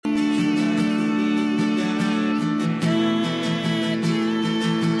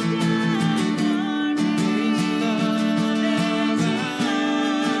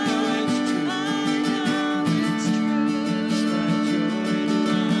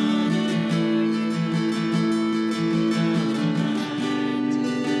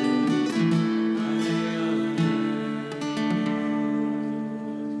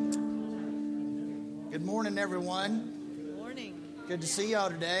everyone. Good morning. Good to see y'all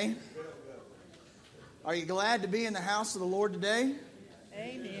today. Are you glad to be in the house of the Lord today?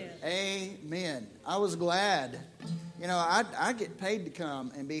 Amen. Amen. I was glad. You know, I get paid to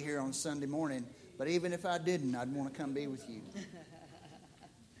come and be here on Sunday morning, but even if I didn't, I'd want to come be with you.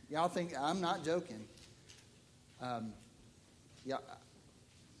 Y'all think I'm not joking?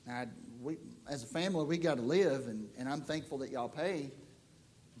 We as a family, we got to live, and I'm thankful that y'all pay.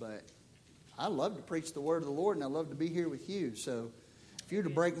 But I love to preach the word of the Lord, and I love to be here with you. So if you were to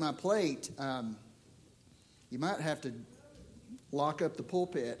break my plate, you might have to lock up the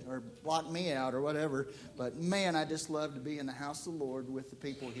pulpit or lock me out or whatever. But man, I just love to be in the house of the Lord with the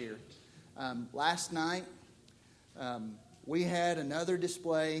people here. Last night, we had another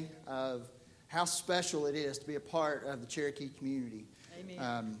display of how special it is to be a part of the Cherokee community.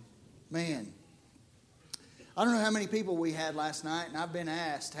 Amen. Man, I don't know how many people we had last night, and I've been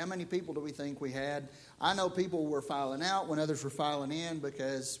asked, how many people do we think we had? I know people were filing out when others were filing in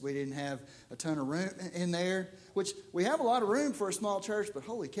because we didn't have a ton of room in there, which we have a lot of room for a small church, but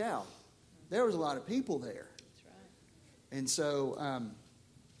holy cow, there was a lot of people there. That's right. And so,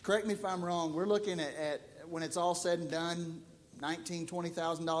 correct me if I'm wrong, we're looking at when it's all said and done, $19,000,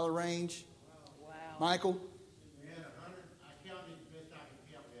 $20,000 range. Wow. Michael? We had 100, I counted the best I could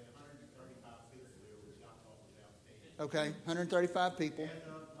count, we had 135 people there, which I thought was outstanding. Okay, 135 people. As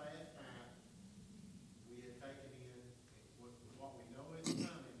of last time, we had taken in what we know is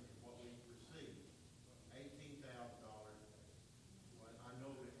coming and what we've received, $18,000. Well, I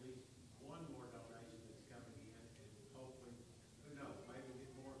know at least one more donation that's coming in, and hopefully, who knows, maybe we'll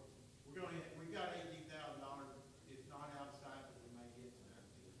get more. We got $18,000. It's not outside, but we may get to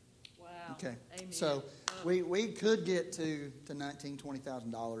 19. Wow. Okay, Amen. so we could get to $19,000,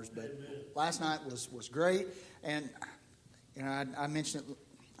 $20,000, but last night was great, and you know I mentioned it.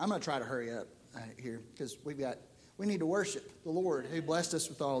 I'm going to try to hurry up here because we need to worship the Lord who blessed us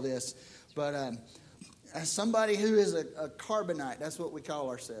with all this. But as somebody who is a carbonite, that's what we call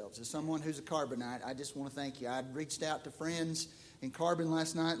ourselves. As someone who's a carbonite, I just want to thank you. I reached out to friends in Carbon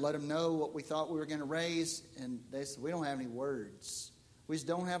last night, let them know what we thought we were going to raise, and they said we don't have any words. We just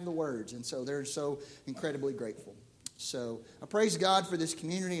don't have the words, and so they're so incredibly grateful. So I praise God for this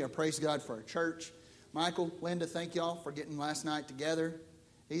community. I praise God for our church. Michael, Linda, thank y'all for getting last night together.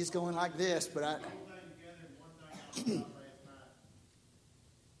 He's going like this, but I... One thing together and one thing I thought last night,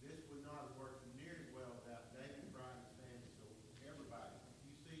 this would not have worked near as well without David, Brian, and Sandy. So everybody, if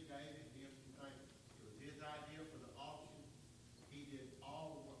you see David, give some thanks. It was his idea for the auction. He did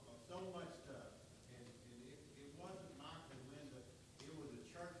so much stuff, and it wasn't Mike and Linda. It was a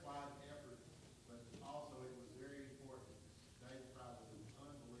church-wide effort, but also it was very important. David probably was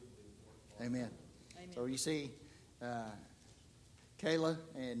unbelievably important. Amen. Amen. So you see, Kayla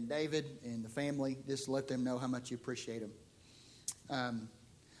and David and the family, just let them know how much you appreciate them. I'm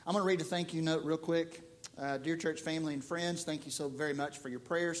going to read a thank you note real quick. Dear church family and friends, thank you so very much for your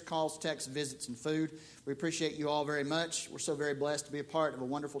prayers, calls, texts, visits, and food. We appreciate you all very much. We're so very blessed to be a part of a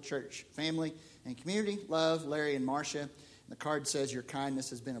wonderful church family and community. Love, Larry and Marcia. And the card says your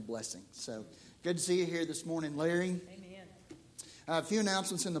kindness has been a blessing. So good to see you here this morning, Larry. Amen. A few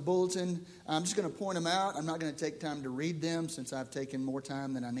announcements in the bulletin. I'm just going to point them out. I'm not going to take time to read them since I've taken more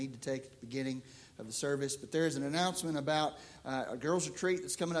time than I need to take at the beginning of the service. But there's an announcement about a girls' retreat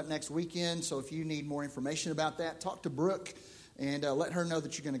that's coming up next weekend. So if you need more information about that, talk to Brooke and let her know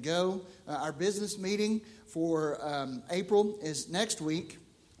that you're going to go. Our business meeting for April is next week.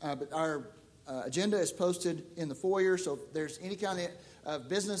 But our agenda is posted in the foyer. So if there's any kind of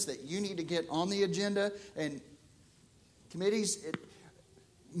business that you need to get on the agenda and committees,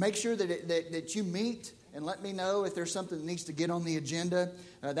 make sure that you meet and let me know if there's something that needs to get on the agenda.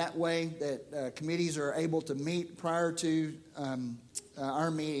 That way that committees are able to meet prior to our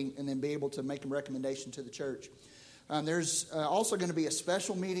meeting and then be able to make a recommendation to the church. There's also going to be a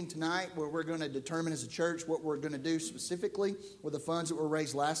special meeting tonight where we're going to determine as a church what we're going to do specifically with the funds that were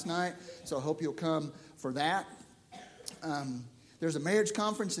raised last night. So I hope you'll come for that. There's a marriage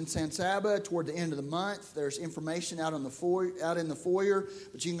conference in San Saba toward the end of the month. There's information out in the foyer,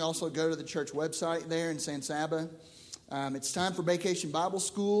 but you can also go to the church website there in San Saba. It's time for Vacation Bible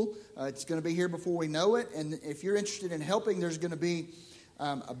School. It's going to be here before we know it. And if you're interested in helping, there's going to be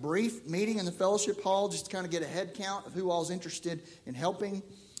a brief meeting in the fellowship hall just to kind of get a head count of who all's interested in helping.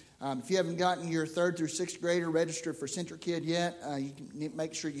 If you haven't gotten your 3rd through 6th grader registered for CenterKid yet, you can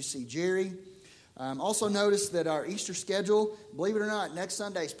make sure you see Jerry. Also notice that our Easter schedule, believe it or not, next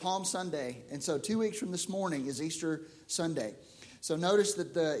Sunday is Palm Sunday. And so 2 weeks from this morning is Easter Sunday. So notice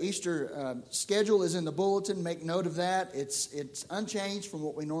that the Easter schedule is in the bulletin. Make note of that. It's unchanged from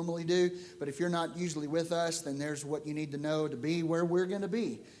what we normally do. But if you're not usually with us, then there's what you need to know to be where we're going to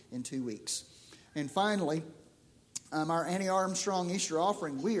be in 2 weeks. And finally, our Annie Armstrong Easter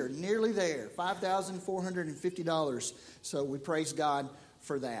offering, we are nearly there, $5,450. So we praise God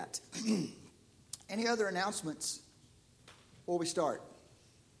for that. Any other announcements before we start?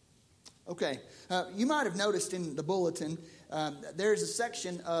 Okay. You might have noticed in the bulletin, there's a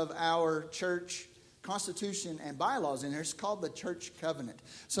section of our church constitution and bylaws in there. It's called the Church Covenant.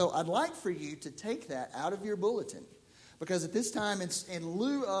 So I'd like for you to take that out of your bulletin, because at this time, it's in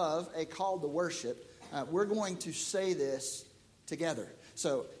lieu of a call to worship. We're going to say this together.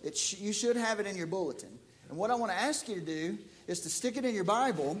 So you should have it in your bulletin. And what I want to ask you to do is to stick it in your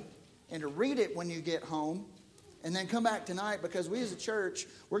Bible and to read it when you get home, and then come back tonight, because we as a church,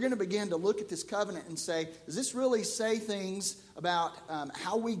 we're going to begin to look at this covenant and say, does this really say things about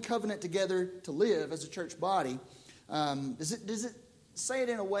how we covenant together to live as a church body? Does it say it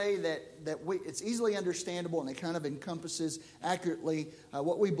in a way that it's easily understandable, and it kind of encompasses accurately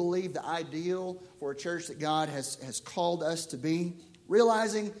what we believe the ideal for a church that God has called us to be?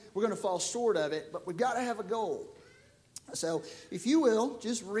 Realizing we're going to fall short of it, but we've got to have a goal. So, if you will,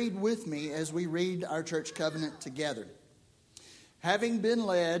 just read with me as we read our church covenant together. Having been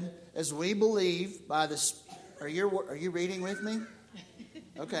led, as we believe, by the... Are you reading with me?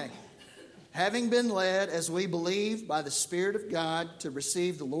 Okay. Having been led, as we believe, by the Spirit of God to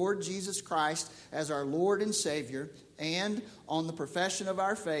receive the Lord Jesus Christ as our Lord and Savior, and on the profession of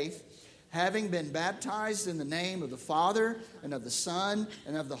our faith, having been baptized in the name of the Father, and of the Son,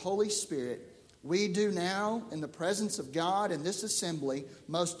 and of the Holy Spirit, we do now, in the presence of God in this assembly,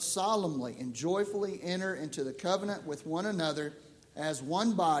 most solemnly and joyfully enter into the covenant with one another as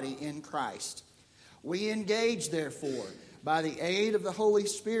one body in Christ. We engage, therefore, by the aid of the Holy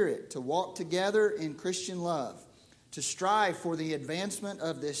Spirit, to walk together in Christian love, to strive for the advancement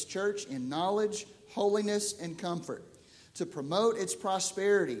of this church in knowledge, holiness, and comfort, to promote its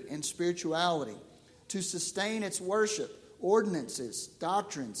prosperity and spirituality, to sustain its worship, ordinances,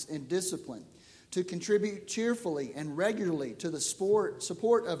 doctrines, and discipline, to contribute cheerfully and regularly to the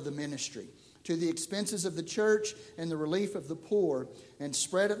support of the ministry, to the expenses of the church and the relief of the poor, and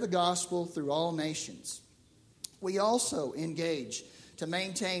spread of the gospel through all nations. We also engage to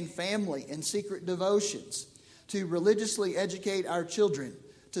maintain family and secret devotions, to religiously educate our children,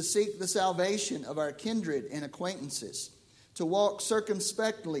 to seek the salvation of our kindred and acquaintances, to walk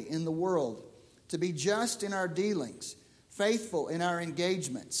circumspectly in the world, to be just in our dealings, faithful in our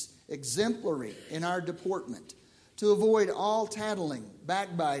engagements, exemplary in our deportment, to avoid all tattling,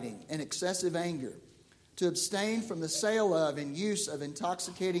 backbiting, and excessive anger, to abstain from the sale of and use of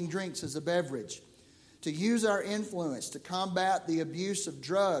intoxicating drinks as a beverage, to use our influence to combat the abuse of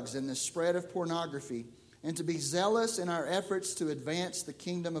drugs and the spread of pornography, and to be zealous in our efforts to advance the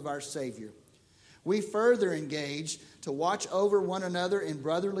kingdom of our Savior. We further engage to watch over one another in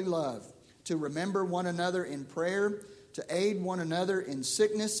brotherly love, to remember one another in prayer, to aid one another in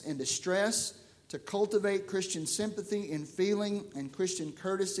sickness and distress, to cultivate Christian sympathy in feeling and Christian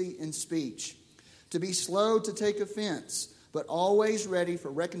courtesy in speech, to be slow to take offense, but always ready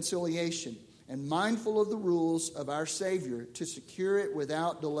for reconciliation, and mindful of the rules of our Savior to secure it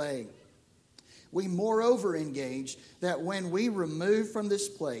without delay. We moreover engage that when we remove from this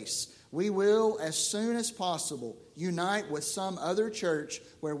place, we will, as soon as possible, unite with some other church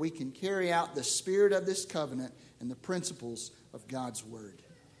where we can carry out the spirit of this covenant and the principles of God's Word.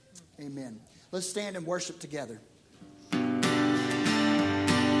 Amen. Let's stand and worship together.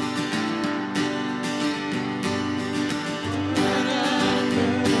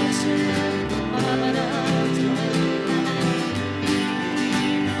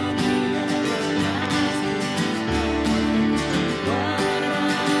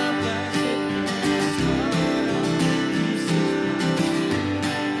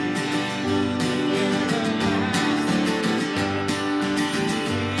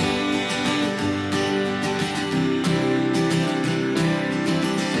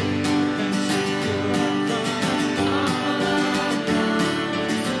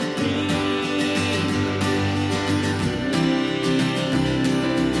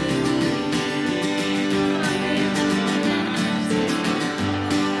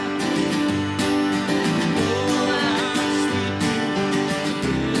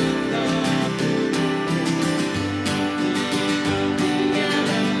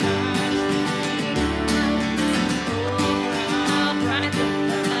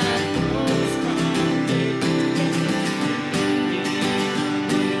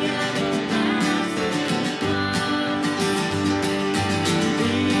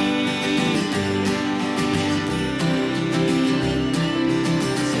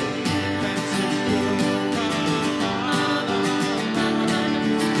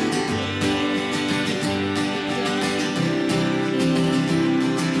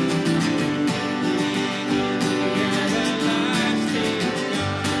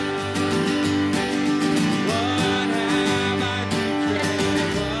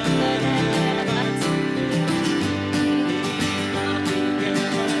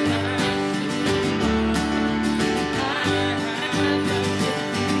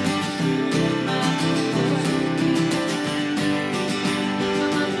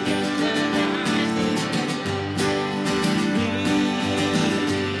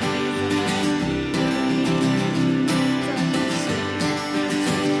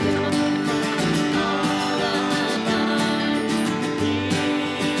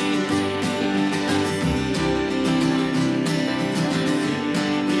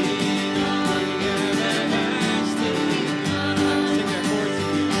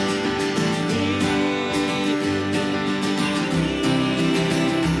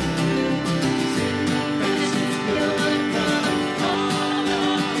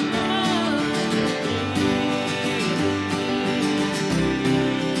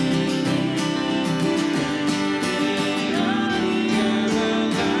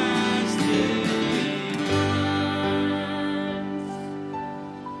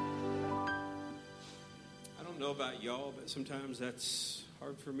 all, but sometimes that's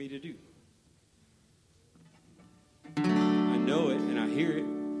hard for me to do. I know it and I hear it,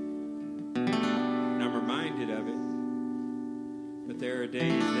 and I'm reminded of it. But there are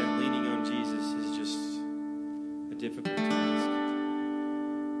days that leaning on Jesus is just a difficult task.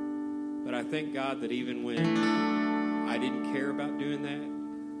 But I thank God that even when I didn't care about doing that,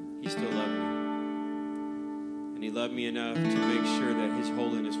 He still loved me. And He loved me enough to make sure that His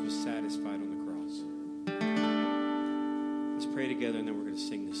holiness was satisfied on the cross. Let's pray together, and then we're going to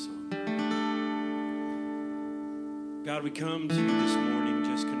sing this song. God, we come to you this morning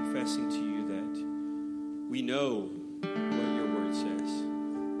just confessing to you that we know what your word says.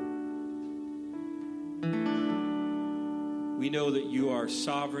 We know that you are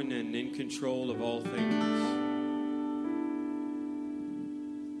sovereign and in control of all things.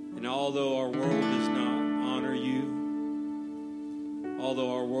 And although our world does not honor you,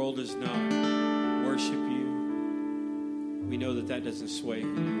 although our world does not worship you, we know that that doesn't sway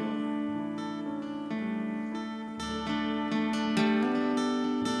who you are.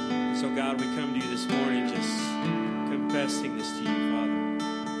 So God, we come to you this morning just confessing this to you, Father,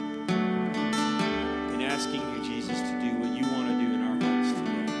 and asking you, Jesus, to do what you want to do in our hearts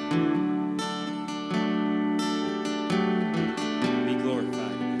today. Be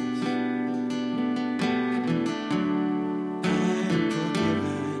glorified in this. I am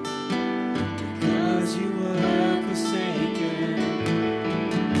forgiven because you were forsaken.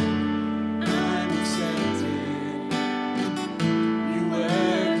 I'm accepted. You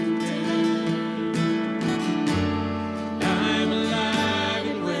were condemned. I'm alive.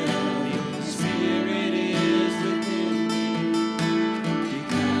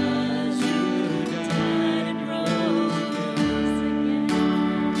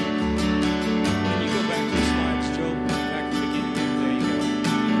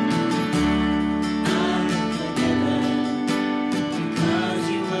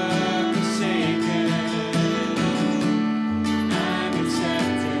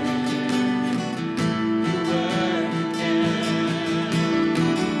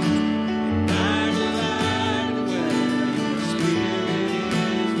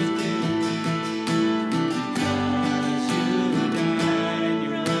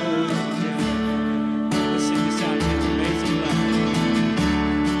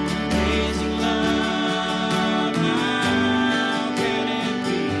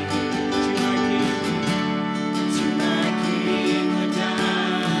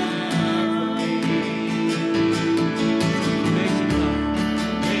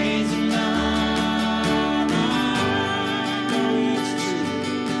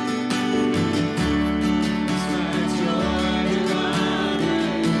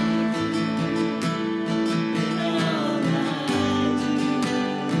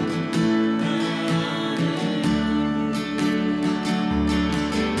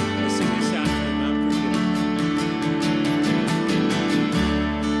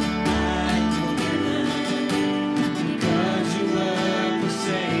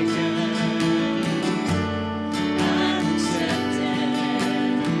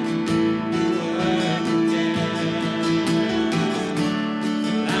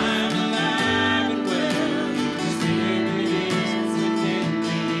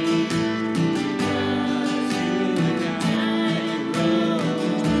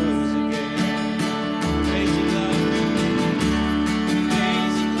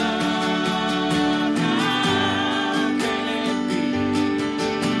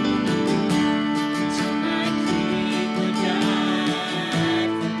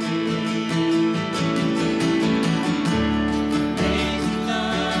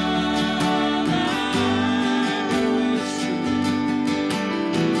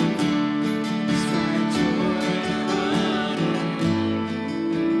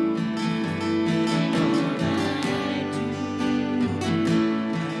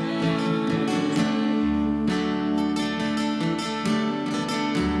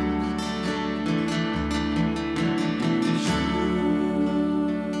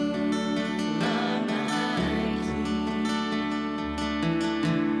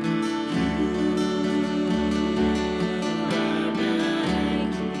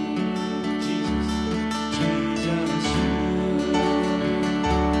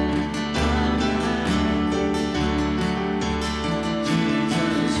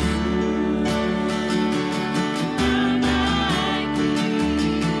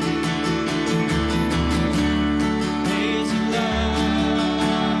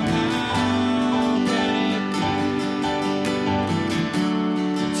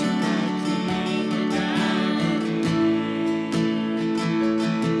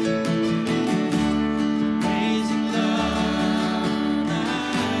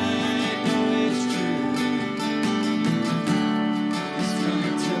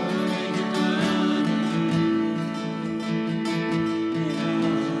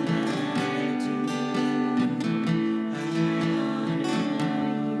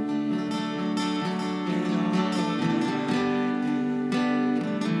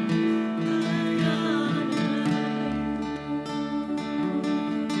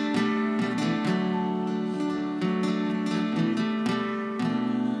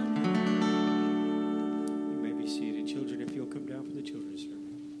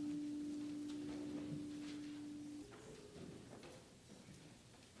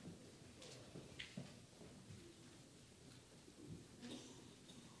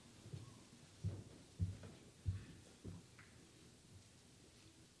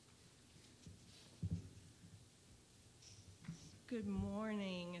 Good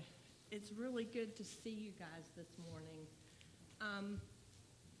morning. It's really good to see you guys this morning.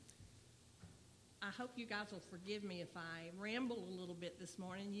 I hope you guys will forgive me if I ramble a little bit this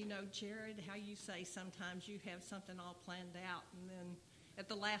morning. You know, Jared, how you say sometimes you have something all planned out, and then at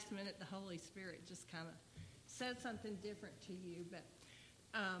the last minute, the Holy Spirit just kind of said something different to you. But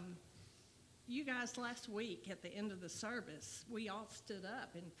you guys, last week at the end of the service, we all stood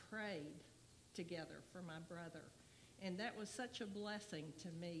up and prayed together for my brother. And that was such a blessing to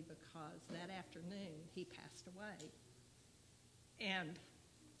me because that afternoon he passed away. And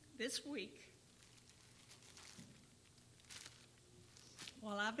this week,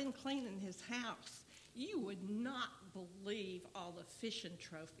 while I've been cleaning his house, you would not believe all the fishing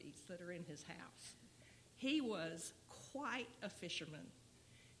trophies that are in his house. He was quite a fisherman.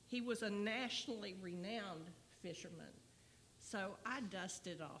 He was a nationally renowned fisherman. So I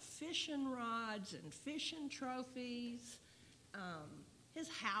dusted off fishing rods and fishing trophies. His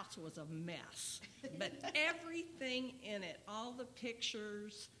house was a mess, but everything in it, all the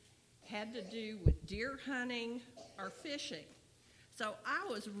pictures, had to do with deer hunting or fishing. So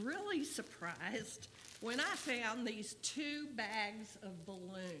I was really surprised when I found these 2 bags of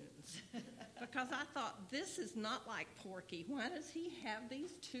balloons because I thought, this is not like Porky. Why does he have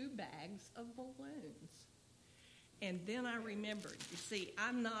these 2 bags of balloons? And then I remembered, you see,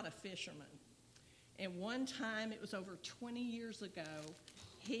 I'm not a fisherman. And one time, it was over 20 years ago,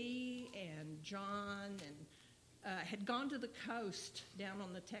 he and John had gone to the coast, down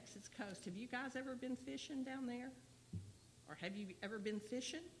on the Texas coast. Have you guys ever been fishing down there? Or have you ever been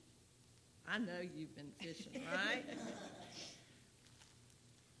fishing? I know you've been fishing, right?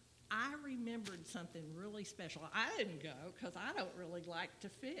 I remembered something really special. I didn't go because I don't really like to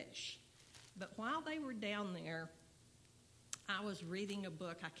fish. But while they were down there, I was reading a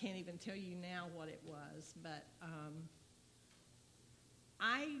book. I can't even tell you now what it was, but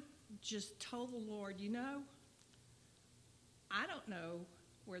I just told the Lord, you know, I don't know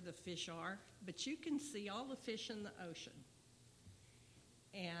where the fish are, but you can see all the fish in the ocean.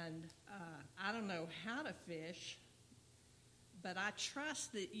 And I don't know how to fish, but I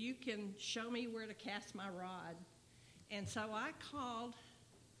trust that you can show me where to cast my rod. And so I called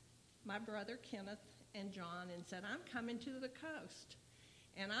my brother Kenneth and John and said, I'm coming to the coast,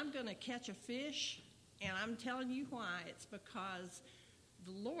 and I'm going to catch a fish, and I'm telling you why. It's because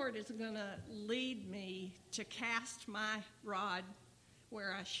the Lord is going to lead me to cast my rod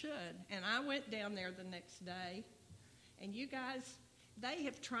where I should. And I went down there the next day, and you guys, they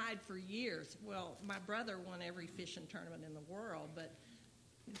have tried for years. Well, my brother won every fishing tournament in the world, but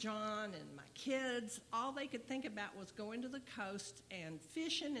John and my kids, all they could think about was going to the coast and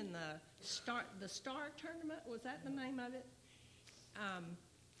fishing in the Star Tournament. Was that the name of it?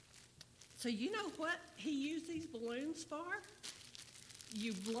 So you know what he used these balloons for?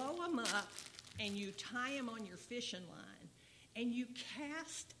 You blow them up and you tie them on your fishing line, and you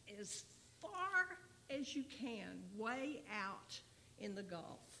cast as far as you can way out in the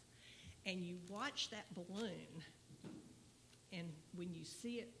Gulf, and you watch that balloon. And when you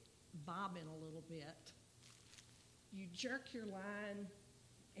see it bobbing a little bit, you jerk your line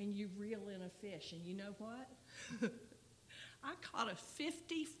and you reel in a fish. And you know what? I caught a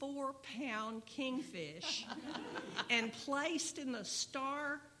 54-pound kingfish and placed in the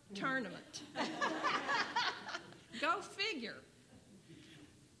Star Tournament. Go figure.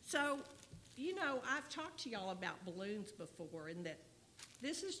 So, you know, I've talked to y'all about balloons before, and that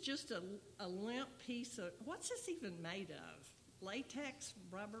this is just a limp piece of, what's this even made of? Latex,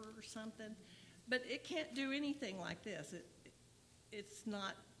 rubber, or something? But it can't do anything like this. It's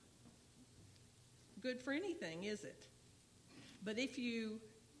not good for anything, is it? But if you,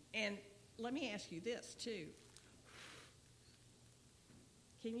 and let me ask you this too.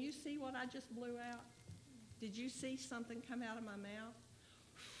 Can you see what I just blew out? Did you see something come out of my mouth?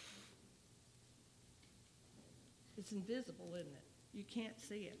 It's invisible, isn't it? You can't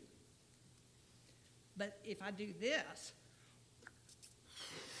see it. But if I do this,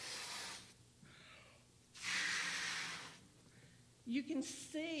 you can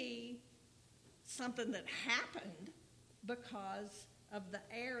see something that happened because of the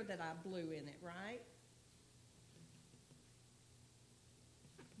air that I blew in it, right?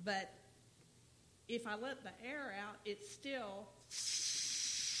 But if I let the air out, it's still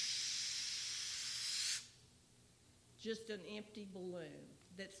just an empty balloon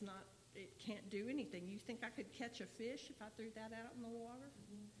that's not, it can't do anything. You think I could catch a fish if I threw that out in the water?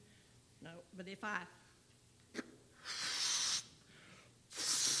 No, but if I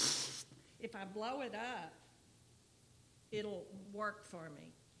blow it up, it'll work for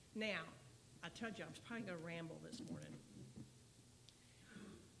me. Now, I told you I was probably going to ramble this morning.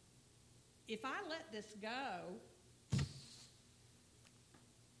 if I let this go,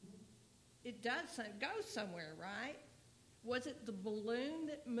 it does go somewhere, right? Was it the balloon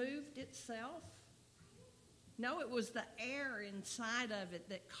that moved itself? No, it was the air inside of it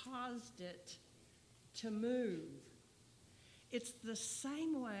that caused it to move. It's the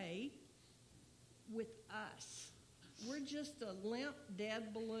same way with us. We're just a limp,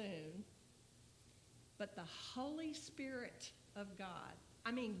 dead balloon, but the Holy Spirit of God,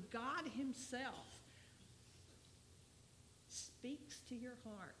 God Himself, speaks to your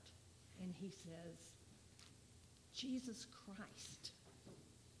heart, and He says, Jesus Christ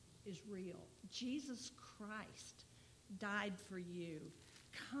is real. Jesus Christ died for you.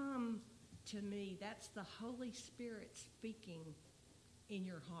 Come to me. That's the Holy Spirit speaking in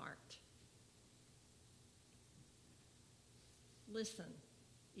your heart. Listen,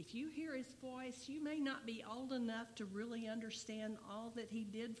 if you hear His voice, you may not be old enough to really understand all that He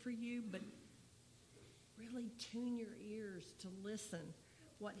did for you, but really tune your ears to listen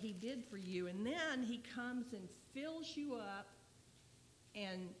what He did for you. And then He comes and fills you up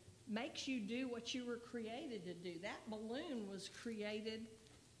and makes you do what you were created to do. That balloon was created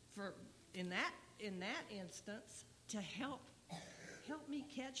for, in that instance, to help me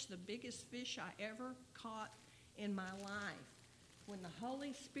catch the biggest fish I ever caught in my life. When the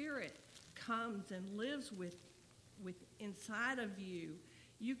Holy Spirit comes and lives with inside of you,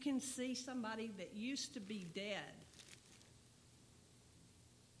 you can see somebody that used to be dead.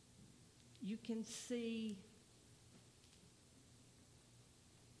 You can see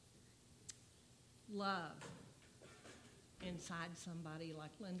love inside somebody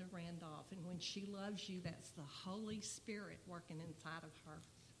like Linda Randolph. And when she loves you, that's the Holy Spirit working inside of her.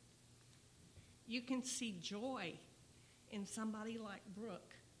 You can see joy in somebody like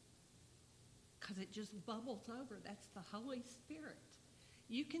Brooke because it just bubbles over. That's the Holy Spirit.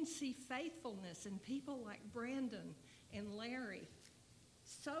 You can see faithfulness in people like Brandon and Larry,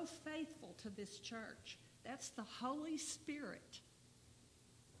 so faithful to this church. That's the Holy Spirit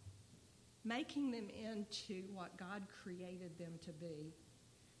making them into what God created them to be.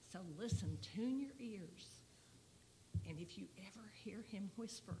 So listen, tune your ears. And if you ever hear Him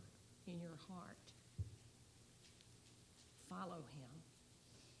whisper in your heart, follow Him.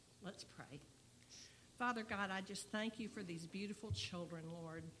 Let's pray. Father God, I just thank You for these beautiful children,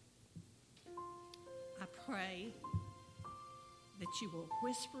 Lord. I pray that You will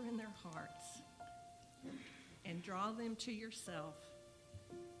whisper in their hearts and draw them to Yourself.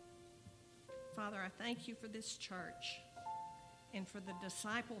 Father, I thank You for this church and for the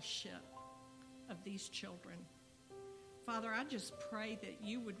discipleship of these children. Father, I just pray that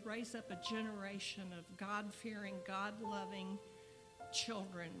You would raise up a generation of God-fearing, God-loving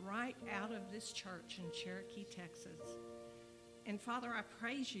children right out of this church in Cherokee, Texas. And Father, I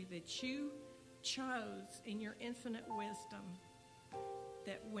praise You that You chose in Your infinite wisdom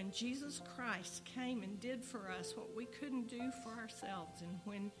that when Jesus Christ came and did for us what we couldn't do for ourselves, and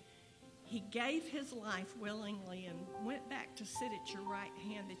when He gave His life willingly and went back to sit at Your right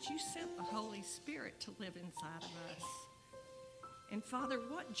hand, that You sent the Holy Spirit to live inside of us. And Father,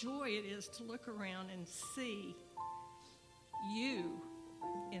 what joy it is to look around and see You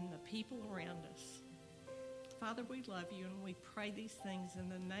in the people around us. Father, we love You and we pray these things in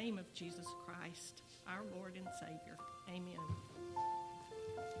the name of Jesus Christ, our Lord and Savior. Amen.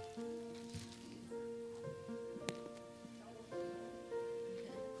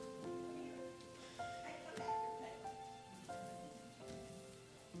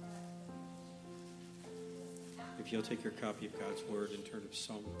 If you'll take your copy of God's Word and turn to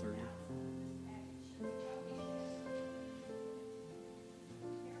Psalm 30.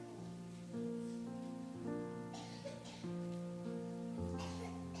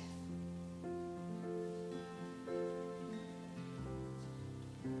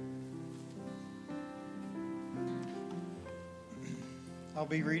 I'll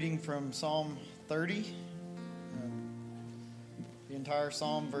be reading from Psalm 30, the entire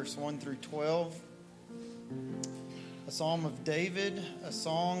psalm, verse 1 through 12. A psalm of David, a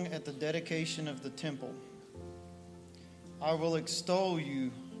song at the dedication of the temple. I will extol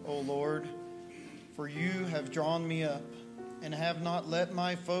You, O Lord, for You have drawn me up, and have not let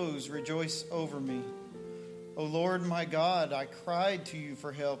my foes rejoice over me. O Lord my God, I cried to You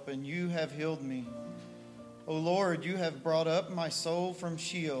for help, and You have healed me. O Lord, You have brought up my soul from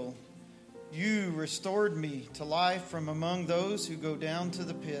Sheol. You restored me to life from among those who go down to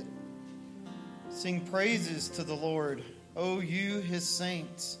the pit. Sing praises to the Lord, O you His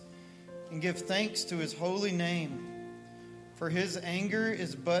saints, and give thanks to His holy name. For His anger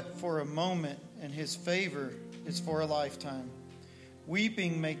is but for a moment, and His favor is for a lifetime.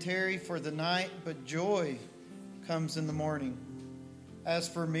 Weeping may tarry for the night, but joy comes in the morning. As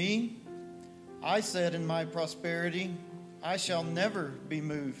for me, I said in my prosperity, I shall never be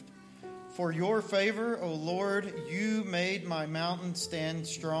moved. For your favor, O Lord, you made my mountain stand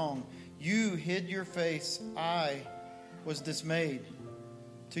strong. You hid your face. I was dismayed.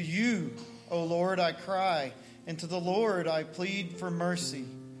 To you, O Lord, I cry, and to the Lord I plead for mercy.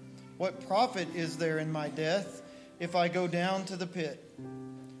 What profit is there in my death if I go down to the pit?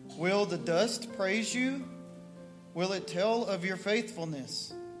 Will the dust praise you? Will it tell of your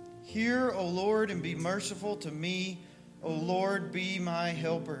faithfulness? Hear, O Lord, and be merciful to me. O Lord, be my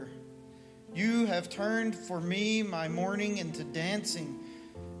helper. You have turned for me my mourning into dancing.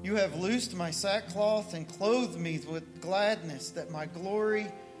 You have loosed my sackcloth and clothed me with gladness, that my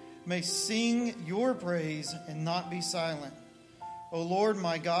glory may sing your praise and not be silent. O Lord,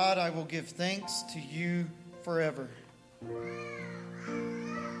 my God, I will give thanks to you forever. So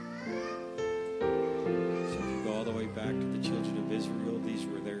if you go all the way back to the children of Israel, these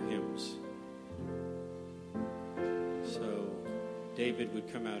were their hymns. So David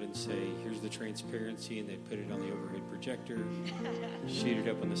would come out and say, here's the transparency, and they'd put it on the overhead projector, shoot it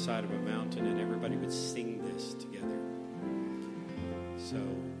up on the side of a mountain, and everybody would sing this together. So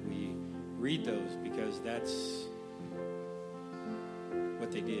we read those because that's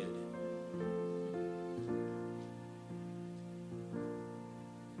what they did.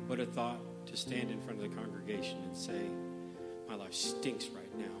 What a thought to stand in front of the congregation and say, my life stinks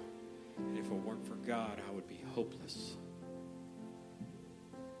right now, and if it weren't for God, I would be hopeless.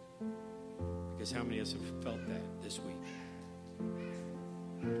 Because how many of us have felt that this week?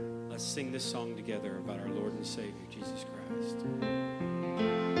 Let's sing this song together about our Lord and Savior, Jesus Christ.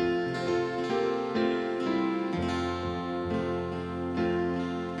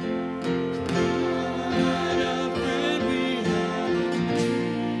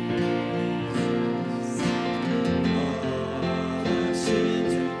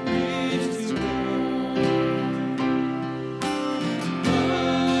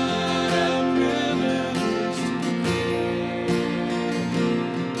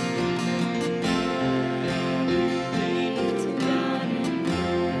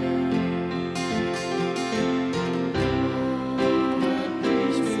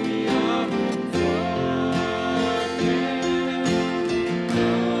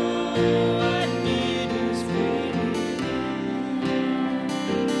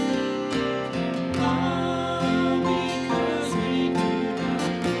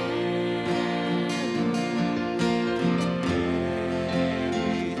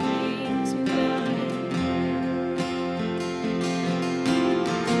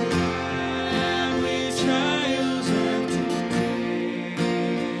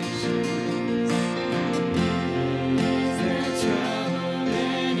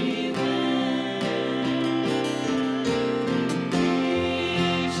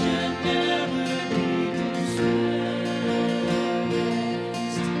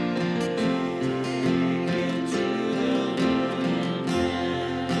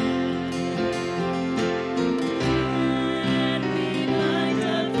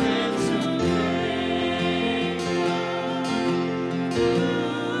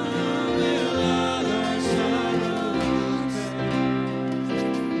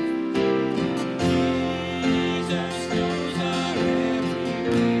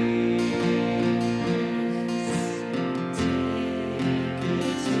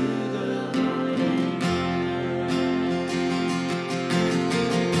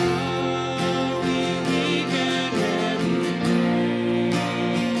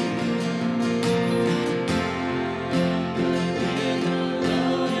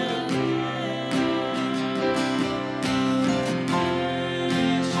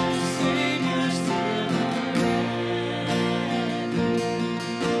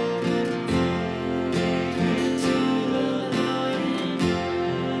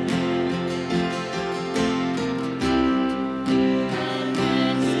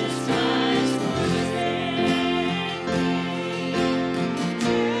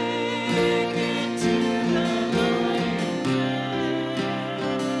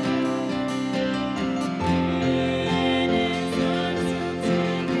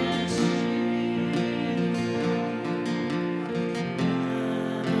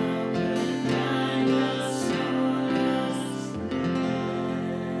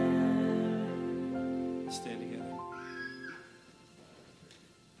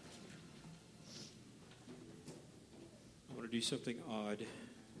 Do something odd.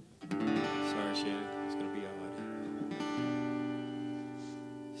 Sorry, Shannon. It's going to be odd.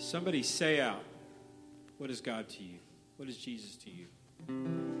 Somebody say out, what is God to you? What is Jesus to you?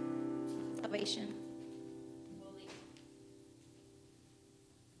 Salvation.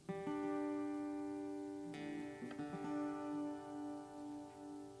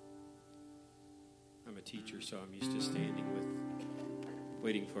 I'm a teacher, so I'm used to standing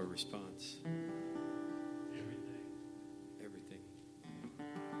waiting for a response. Everything.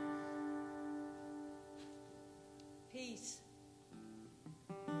 Peace.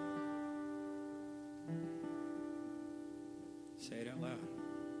 Say it out loud.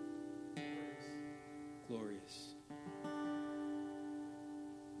 Glorious.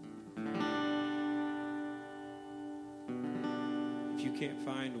 If you can't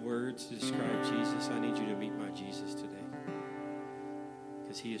find words to describe Jesus, I need you to meet my Jesus today.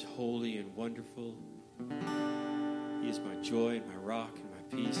 Because he is holy and wonderful. He is my joy and my rock and my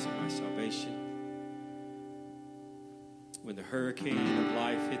peace and my salvation. When the hurricane of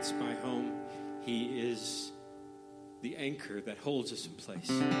life hits my home, he is the anchor that holds us in place.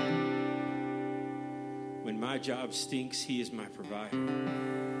 When my job stinks, he is my provider.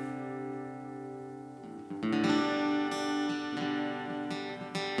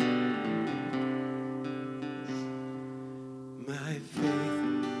 My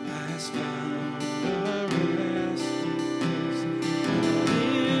faith has found a resting place.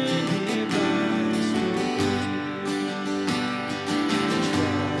 In him I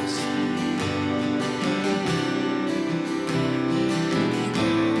trust.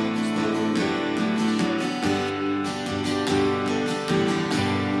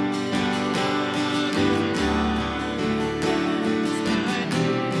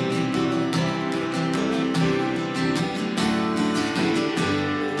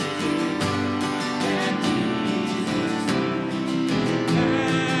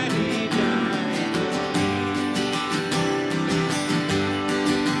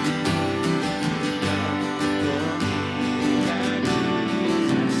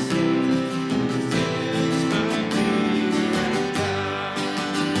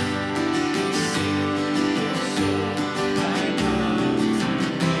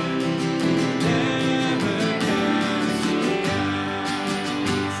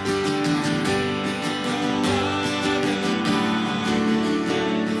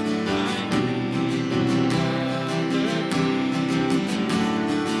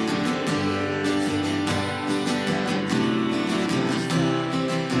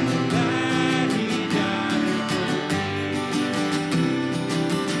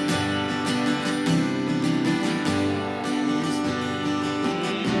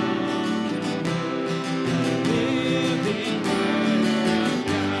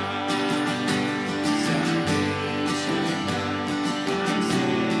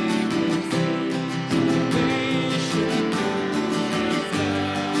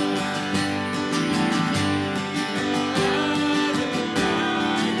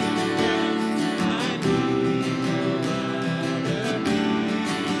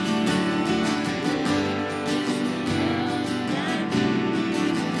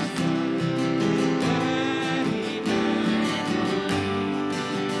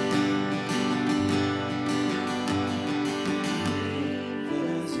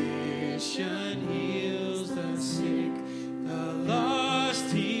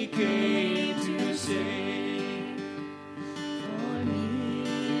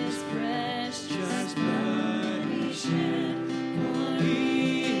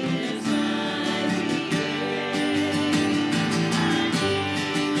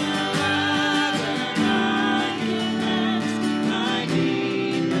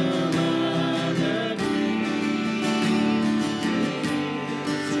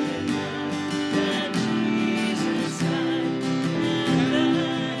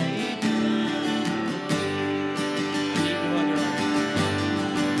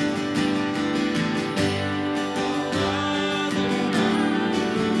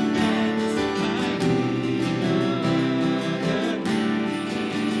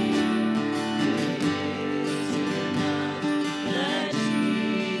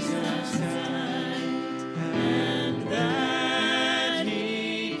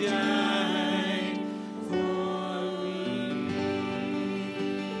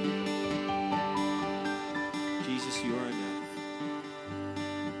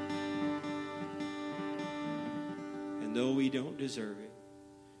 And though we don't deserve it,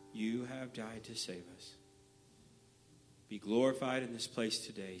 you have died to save us. Be glorified in this place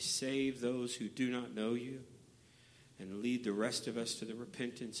today. Save those who do not know you, and lead the rest of us to the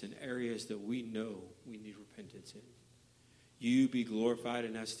repentance in areas that we know we need repentance in. You be glorified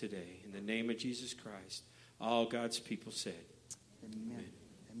in us today. In the name of Jesus Christ, all God's people said. Amen.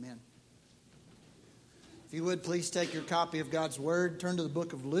 Amen. If you would, please take your copy of God's Word, turn to the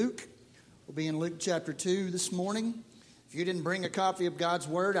book of Luke. We'll be in Luke chapter 2 this morning. If you didn't bring a copy of God's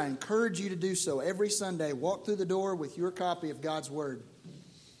Word, I encourage you to do so. Every Sunday, walk through the door with your copy of God's Word.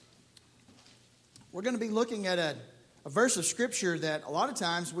 We're going to be looking at a verse of Scripture that a lot of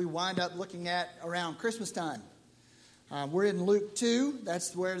times we wind up looking at around Christmas time. We're in Luke 2.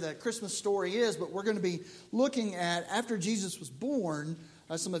 That's where the Christmas story is. But we're going to be looking at, after Jesus was born,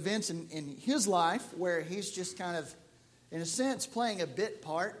 some events in his life where he's just kind of, in a sense, playing a bit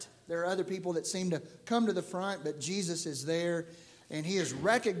part. There are other people that seem to come to the front, but Jesus is there. And he is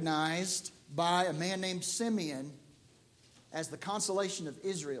recognized by a man named Simeon as the Consolation of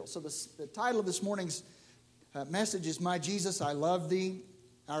Israel. So the title of this morning's message is, My Jesus, I Love Thee,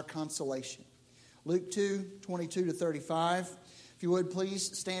 Our Consolation. Luke 2, 22 to 35. If you would,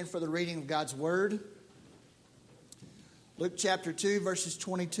 please stand for the reading of God's Word. Luke chapter 2, verses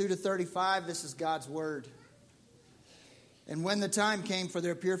 22 to 35. This is God's Word. And when the time came for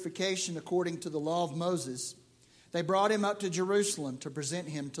their purification according to the law of Moses, they brought him up to Jerusalem to present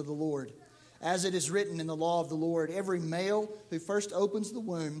him to the Lord. As it is written in the law of the Lord, every male who first opens the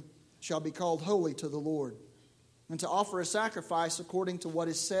womb shall be called holy to the Lord, and to offer a sacrifice according to what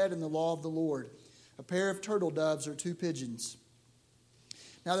is said in the law of the Lord, a pair of turtle doves or 2 pigeons.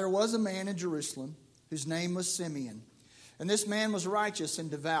 Now there was a man in Jerusalem whose name was Simeon. And this man was righteous and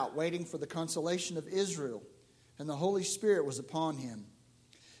devout, waiting for the consolation of Israel. And the Holy Spirit was upon him.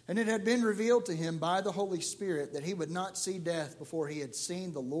 And it had been revealed to him by the Holy Spirit that he would not see death before he had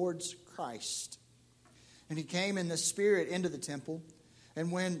seen the Lord's Christ. And he came in the Spirit into the temple.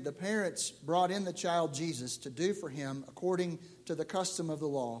 And when the parents brought in the child Jesus to do for him according to the custom of the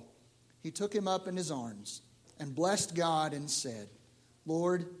law, he took him up in his arms and blessed God and said,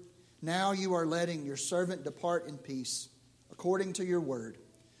 Lord, now you are letting your servant depart in peace, according to your word.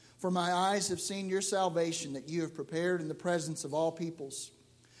 For my eyes have seen your salvation that you have prepared in the presence of all peoples,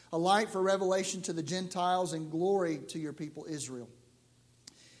 a light for revelation to the Gentiles and glory to your people Israel.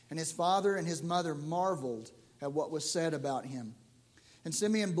 And his father and his mother marveled at what was said about him. And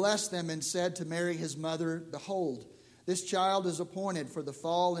Simeon blessed them and said to Mary his mother, Behold, this child is appointed for the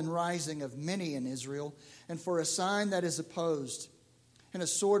fall and rising of many in Israel, and for a sign that is opposed. And a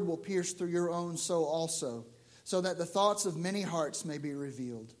sword will pierce through your own soul also, so that the thoughts of many hearts may be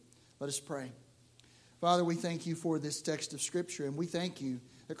revealed. Let us pray. Father, we thank you for this text of Scripture, and we thank you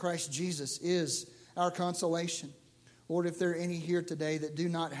that Christ Jesus is our consolation. Lord, if there are any here today that do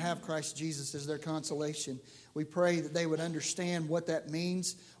not have Christ Jesus as their consolation, we pray that they would understand what that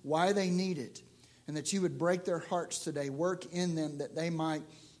means, why they need it, and that you would break their hearts today, work in them that they might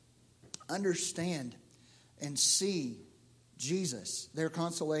understand and see Jesus, their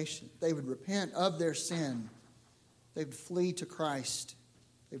consolation. They would repent of their sin. They would flee to Christ.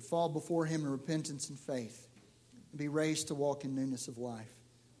 They would fall before him in repentance and faith and be raised to walk in newness of life.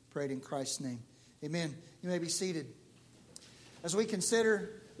 Prayed in Christ's name. Amen. You may be seated. As we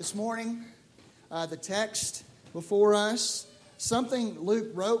consider this morning the text before us, something Luke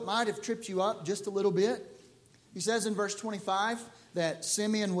wrote might have tripped you up just a little bit. He says in verse 25 that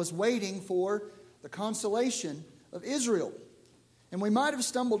Simeon was waiting for the consolation of Israel. And we might have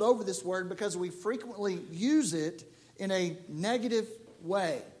stumbled over this word because we frequently use it in a negative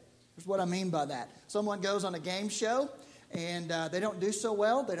way. Here's what I mean by that. Someone goes on a game show and they don't do so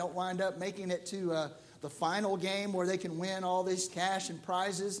well. They don't wind up making it to the final game where they can win all this cash and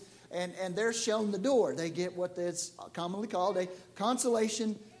prizes. And they're shown the door. They get what is commonly called a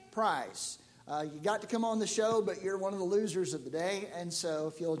consolation prize. You got to come on the show, but you're one of the losers of the day. And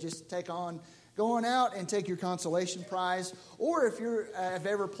so if you'll just take on going out and take your consolation prize, or if you have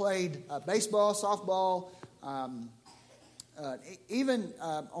ever played baseball, softball, even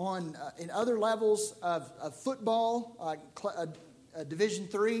in other levels of football, Division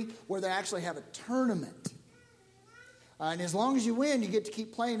III, where they actually have a tournament. And as long as you win, you get to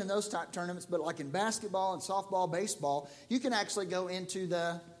keep playing in those type tournaments. But like in basketball and softball, baseball, you can actually go into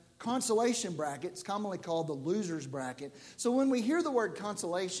the consolation bracket. It's commonly called the loser's bracket. So when we hear the word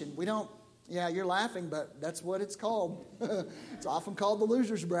consolation, we don't, yeah, you're laughing, but that's what it's called. It's often called the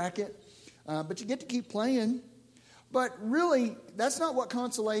loser's bracket. But you get to keep playing. But really, that's not what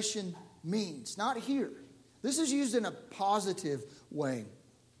consolation means. Not here. This is used in a positive way.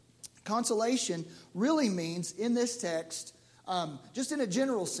 Consolation really means, in this text, just in a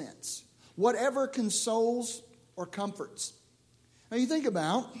general sense, whatever consoles or comforts. Now you think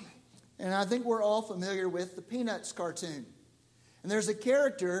about, and I think we're all familiar with the Peanuts cartoon. And there's a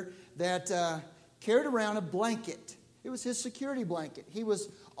character that carried around a blanket. It was his security blanket. He was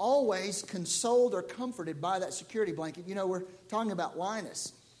always consoled or comforted by that security blanket. You know, we're talking about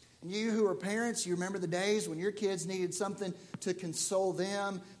Linus. And you who are parents, you remember the days when your kids needed something to console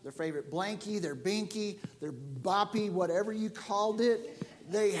them, their favorite blankie, their binky, their boppy, whatever you called it.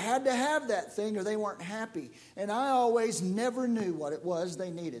 They had to have that thing or they weren't happy. And I always never knew what it was they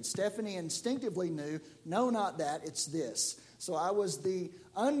needed. Stephanie instinctively knew, no, not that, it's this. So I was the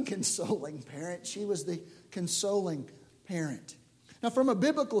unconsoling parent. She was the consoling parent. Now, from a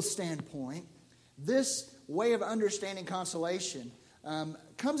biblical standpoint, this way of understanding consolation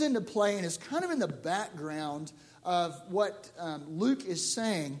comes into play and is kind of in the background of what Luke is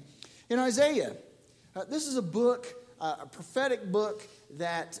saying in Isaiah. This is a book, a prophetic book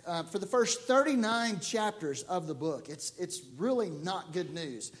that for the first 39 chapters of the book, it's really not good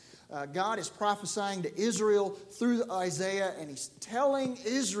news. God is prophesying to Israel through Isaiah, and he's telling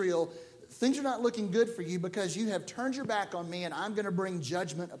Israel, things are not looking good for you because you have turned your back on me, and I'm going to bring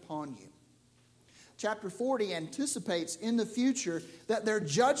judgment upon you. Chapter 40 anticipates in the future that their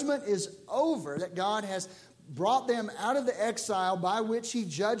judgment is over, that God has brought them out of the exile by which he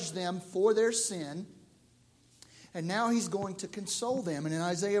judged them for their sin. And now he's going to console them. And in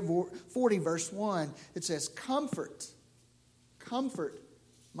Isaiah 40, verse 1, it says, comfort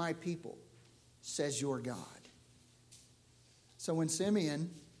my people, says your God. So when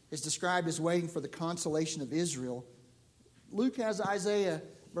Simeon is described as waiting for the consolation of Israel, Luke has Isaiah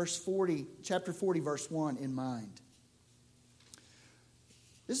chapter 40, verse 1 in mind.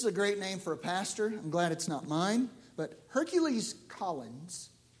 This is a great name for a pastor. I'm glad it's not mine. But Hercules Collins,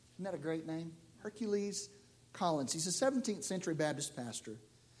 isn't that a great name? Hercules Collins. He's a 17th century Baptist pastor.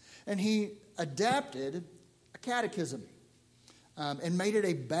 And he adapted a catechism and made it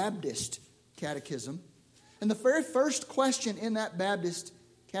a Baptist catechism. And the very first question in that Baptist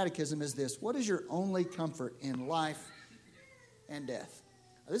catechism is this: what is your only comfort in life and death?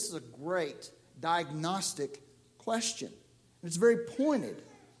 Now, this is a great diagnostic question. And it's very pointed.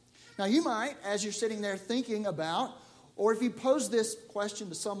 Now, you might, as you're sitting there thinking about, or if you pose this question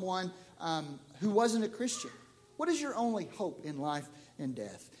to someone who wasn't a Christian, what is your only hope in life and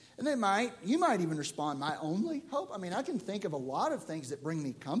death? And you might even respond, my only hope? I mean, I can think of a lot of things that bring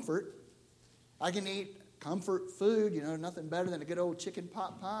me comfort. I can eat comfort food, nothing better than a good old chicken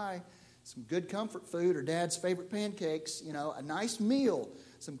pot pie, some good comfort food, or Dad's favorite pancakes, a nice meal,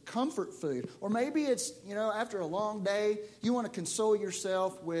 some comfort food. Or maybe it's, after a long day, you want to console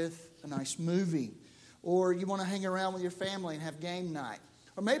yourself with a nice movie. Or you want to hang around with your family and have game night.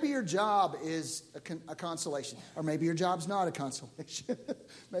 Or maybe your job is a consolation. Or maybe your job's not a consolation.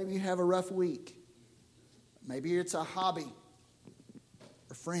 Maybe you have a rough week. Maybe it's a hobby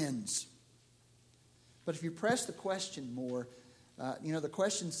or friends. But if you press the question more, the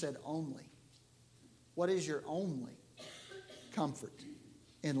question said only. What is your only comfort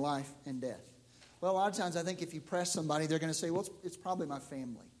in life and death? Well, a lot of times I think if you press somebody, they're going to say, well, it's probably my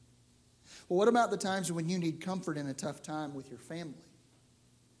family. Well, what about the times when you need comfort in a tough time with your family?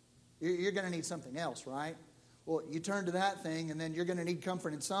 You're going to need something else, right? Well, you turn to that thing, and then you're going to need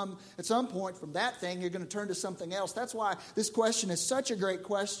comfort at some point from that thing. You're going to turn to something else. That's why this question is such a great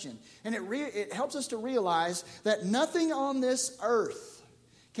question. And it helps us to realize that nothing on this earth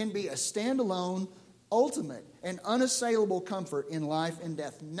can be a standalone, ultimate, and unassailable comfort in life and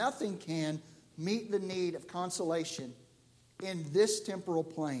death. Nothing can meet the need of consolation in this temporal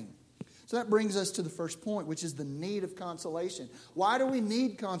plane. So that brings us to the first point, which is the need of consolation. Why do we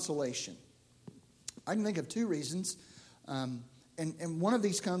need consolation? I can think of two reasons, and one of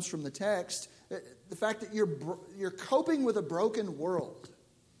these comes from the text. The fact that you're coping with a broken world.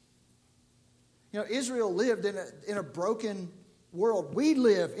 Israel lived in a broken world. We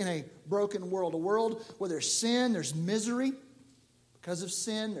live in a broken world, a world where there's sin, there's misery. Because of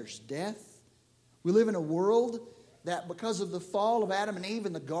sin, there's death. We live in a world that because of the fall of Adam and Eve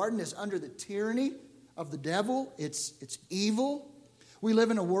in the garden is under the tyranny of the devil. It's evil. We live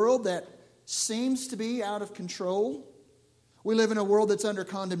in a world that seems to be out of control. We live in a world that's under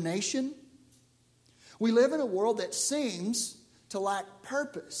condemnation. We live in a world that seems to lack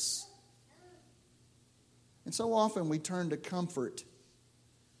purpose. And so often we turn to comfort.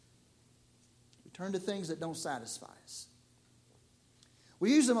 We turn to things that don't satisfy us.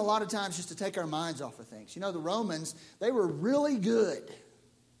 We use them a lot of times just to take our minds off of things. The Romans, they were really good.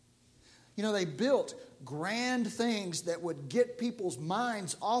 They built grand things that would get people's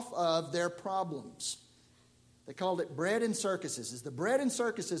minds off of their problems. They called it bread and circuses. It's the bread and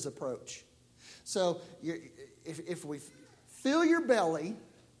circuses approach. So if we fill your belly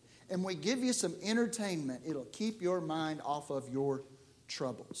and we give you some entertainment, it'll keep your mind off of your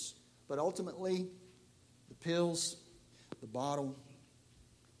troubles. But ultimately, the pills, the bottle,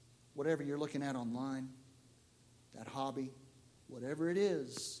 whatever you're looking at online, that hobby, whatever it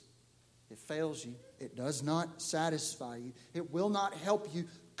is, It fails you. It does not satisfy you. It will not help you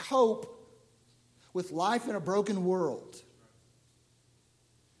cope with life in a broken world.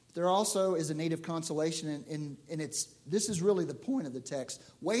 There also is a need of consolation, and this is really the point of the text,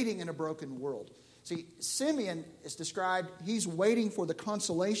 waiting in a broken world. See, Simeon is described, he's waiting for the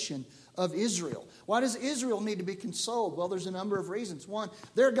consolation of Israel. Why does Israel need to be consoled? Well, there's a number of reasons. One,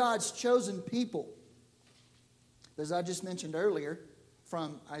 they're God's chosen people. As I just mentioned earlier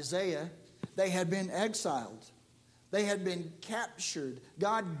from Isaiah, they had been exiled. They had been captured.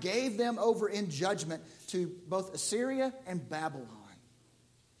 God gave them over in judgment to both Assyria and Babylon.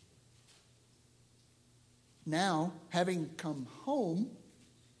 Now, having come home,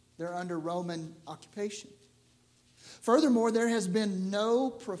 they're under Roman occupation. Furthermore, there has been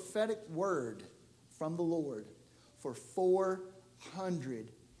no prophetic word from the Lord for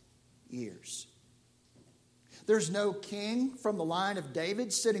 400 years. There's no king from the line of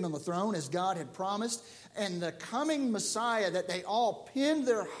David sitting on the throne as God had promised. And the coming Messiah that they all pinned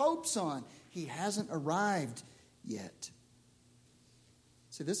their hopes on, he hasn't arrived yet.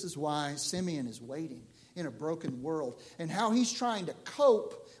 See, this is why Simeon is waiting in a broken world. And how he's trying to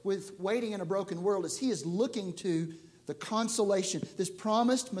cope with waiting in a broken world is he is looking to the consolation, this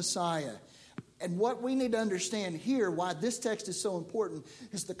promised Messiah. And what we need to understand here, why this text is so important,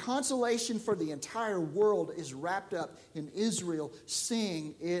 is the consolation for the entire world is wrapped up in Israel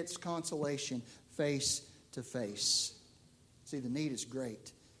seeing its consolation face to face. See, the need is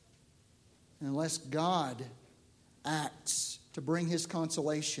great. And unless God acts to bring his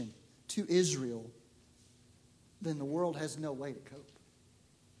consolation to Israel, then the world has no way to cope.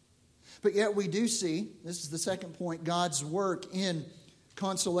 But yet we do see, this is the second point, God's work in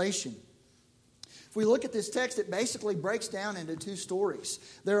consolation. If we look at this text, it basically breaks down into two stories.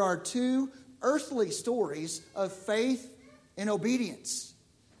 There are two earthly stories of faith and obedience.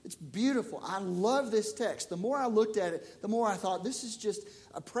 It's beautiful. I love this text. The more I looked at it, the more I thought, this is just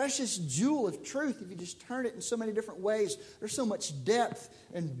a precious jewel of truth if you just turn it in so many different ways. There's so much depth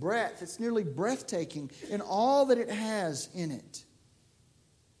and breadth. It's nearly breathtaking in all that it has in it.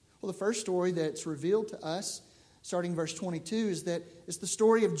 Well, the first story that's revealed to us, starting verse 22, is that it's the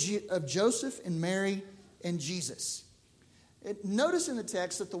story of Joseph and Mary and Jesus. Notice in the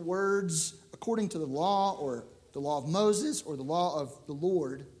text that the words, according to the law, or the law of Moses, or the law of the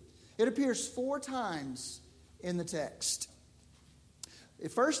Lord, it appears 4 times in the text.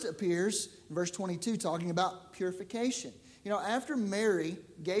 It first appears in verse 22 talking about purification. You know, after Mary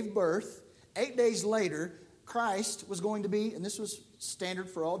gave birth, 8 days later, Christ was going to be, and this was standard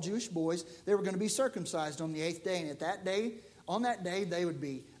for all Jewish boys, they were going to be circumcised on the 8th day. And on that day, they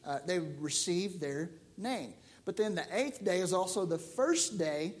would receive their name. But then the 8th day is also the first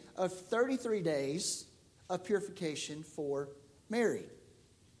day of 33 days of purification for Mary.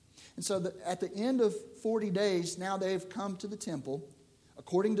 And so at the end of 40 days, now they've come to the temple,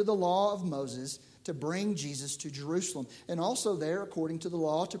 according to the law of Moses, to bring Jesus to Jerusalem. And also there, according to the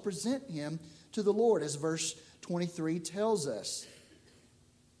law, to present him to the Lord, as verse 23 tells us.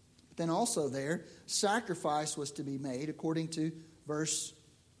 But then also there, sacrifice was to be made, according to verse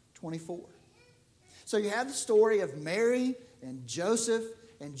 24. So you have the story of Mary and Joseph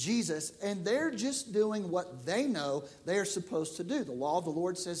and Jesus, and they're just doing what they know they're supposed to do. The law of the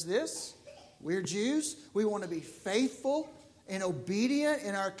Lord says this. We're Jews. We want to be faithful and obedient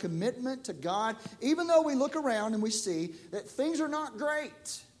in our commitment to God, even though we look around and we see that things are not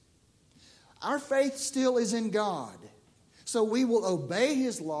great. Our faith still is in God. So we will obey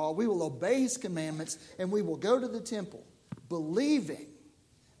his law, we will obey his commandments, and we will go to the temple believing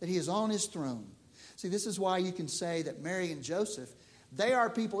that he is on his throne. See, this is why you can say that Mary and Joseph, they are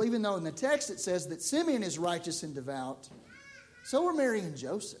people, even though in the text it says that Simeon is righteous and devout, so are Mary and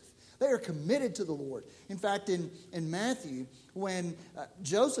Joseph. They are committed to the Lord. In fact, in Matthew, when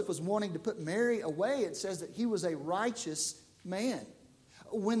Joseph was wanting to put Mary away, it says that he was a righteous man.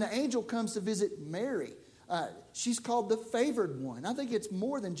 When the angel comes to visit Mary, she's called the favored one. I think it's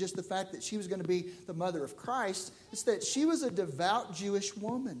more than just the fact that she was going to be the mother of Christ. It's that she was a devout Jewish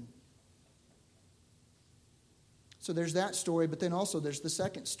woman. So there's that story, but then also there's the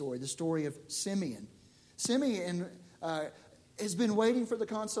second story, the story of Simeon. Simeon has been waiting for the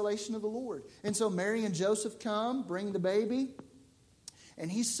consolation of the Lord. And so Mary and Joseph come, bring the baby,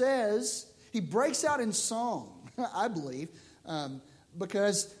 and he breaks out in song, I believe,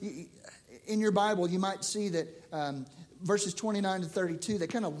 because in your Bible you might see that verses 29 to 32, they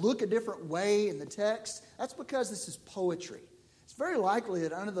kind of look a different way in the text. That's because this is poetry. It's very likely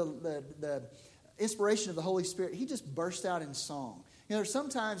that under the inspiration of the Holy Spirit, he just burst out in song. You know,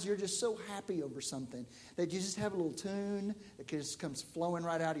 sometimes you're just so happy over something that you just have a little tune that just comes flowing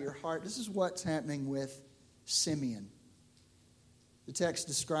right out of your heart. This is what's happening with Simeon. The text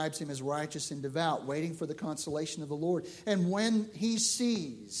describes him as righteous and devout, waiting for the consolation of the Lord. And when he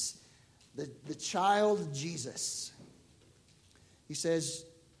sees the child Jesus, he says,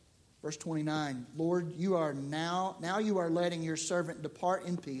 verse 29, Lord, you are now you are letting your servant depart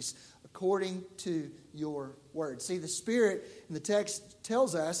in peace according to your word. See, the Spirit in the text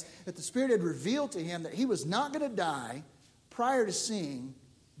tells us that the Spirit had revealed to him that he was not going to die prior to seeing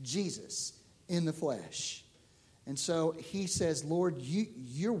Jesus in the flesh. And so he says, Lord,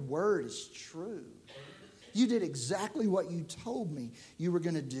 your word is true. You did exactly what you told me you were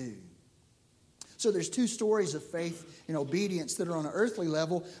going to do. So there's two stories of faith and obedience that are on an earthly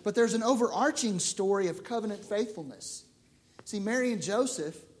level, but there's an overarching story of covenant faithfulness. See, Mary and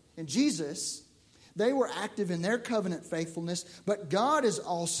Joseph and Jesus, they were active in their covenant faithfulness, but God is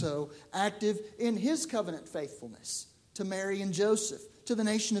also active in his covenant faithfulness to Mary and Joseph, to the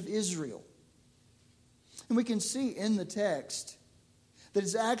nation of Israel. And we can see in the text that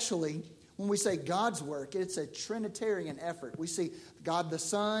it's actually, when we say God's work, it's a Trinitarian effort. We see God the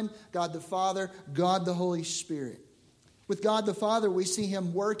Son, God the Father, God the Holy Spirit. With God the Father, we see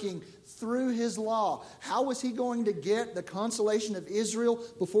him working through his law. How was he going to get the consolation of Israel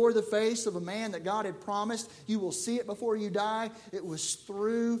before the face of a man that God had promised? You will see it before you die. It was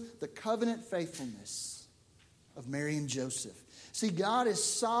through the covenant faithfulness of Mary and Joseph. See, God is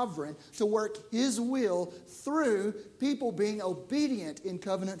sovereign to work his will through people being obedient in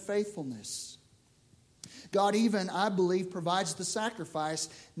covenant faithfulness. God even, I believe, provides the sacrifice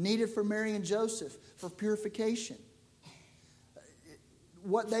needed for Mary and Joseph for purification.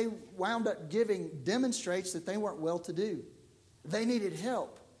 What they wound up giving demonstrates that they weren't well-to-do. They needed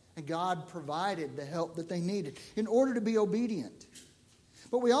help, and God provided the help that they needed in order to be obedient.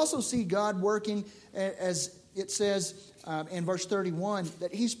 But we also see God working, as it says in verse 31,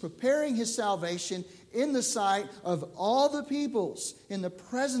 that he's preparing his salvation in the sight of all the peoples, in the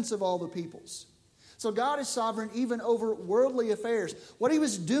presence of all the peoples. So God is sovereign even over worldly affairs. What he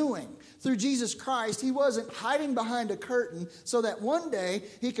was doing through Jesus Christ, he wasn't hiding behind a curtain so that one day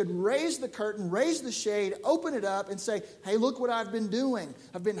he could raise the curtain, raise the shade, open it up and say, hey, look what I've been doing.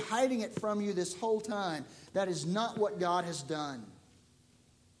 I've been hiding it from you this whole time. That is not what God has done.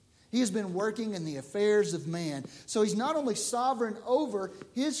 He has been working in the affairs of man. So he's not only sovereign over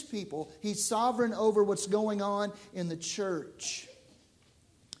his people, he's sovereign over what's going on in the church.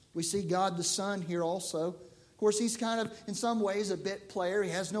 We see God the Son here also. Of course, he's kind of, in some ways, a bit player. He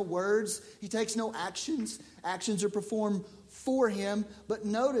has no words. He takes no actions. Actions are performed for him. But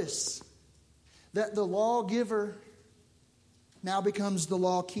notice that the lawgiver now becomes the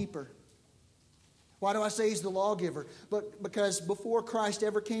law keeper. Why do I say he's the lawgiver? Because before Christ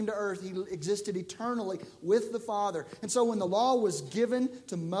ever came to earth, he existed eternally with the Father. And so when the law was given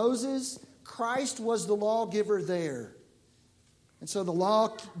to Moses, Christ was the lawgiver there. And so the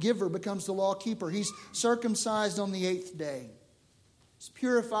lawgiver becomes the lawkeeper. He's circumcised on the 8th day. He's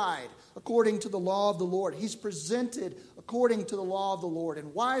purified according to the law of the Lord. He's presented according to the law of the Lord.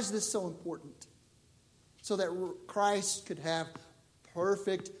 And why is this so important? So that Christ could have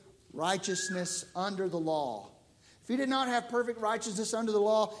perfect righteousness under the law. If he did not have perfect righteousness under the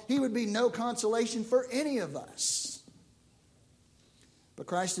law, he would be no consolation for any of us. But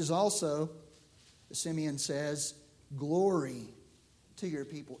Christ is also, as Simeon says, glory to your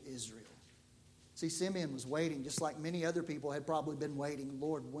people Israel. See, Simeon was waiting, just like many other people had probably been waiting.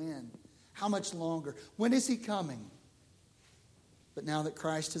 Lord, when? How much longer? When is he coming? But now that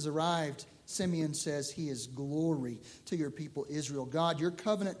Christ has arrived, Simeon says he is glory to your people Israel. God, your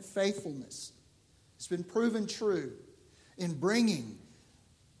covenant faithfulness has been proven true in bringing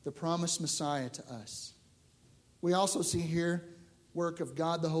the promised Messiah to us. We also see here work of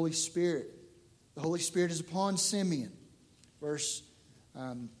God the Holy Spirit. The Holy Spirit is upon Simeon. Verse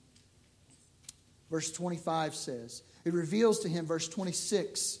 25 says, it reveals to him, verse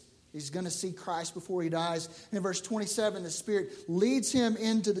 26, he's going to see Christ before he dies. And in verse 27, the Spirit leads him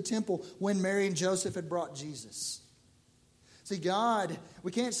into the temple when Mary and Joseph had brought Jesus. See, God,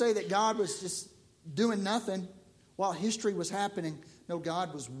 we can't say that God was just doing nothing while history was happening. No,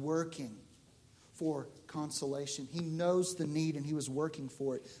 God was working for consolation. He knows the need and he was working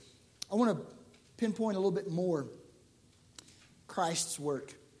for it. I want to pinpoint a little bit more Christ's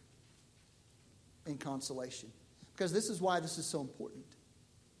work in consolation, because this is why this is so important.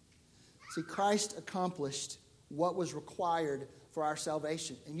 See, Christ accomplished what was required for our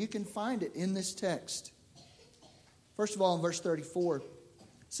salvation, and you can find it in this text. First of all, in verse 34,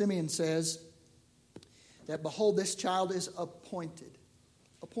 Simeon says that, behold, this child is appointed.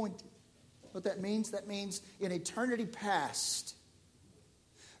 appointed. What that means? That means in eternity past,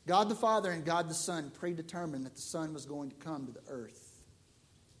 God the Father and God the Son predetermined that the Son was going to come to the earth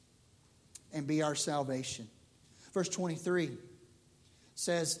and be our salvation. Verse 23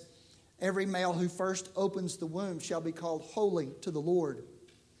 says, every male who first opens the womb shall be called holy to the Lord.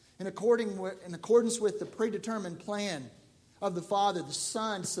 In accordance with the predetermined plan of the Father, the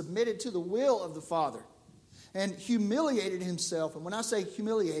Son submitted to the will of the Father and humiliated himself. And when I say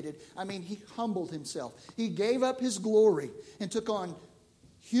humiliated, I mean he humbled himself. He gave up his glory and took on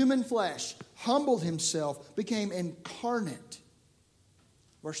human flesh, humbled himself, became incarnate.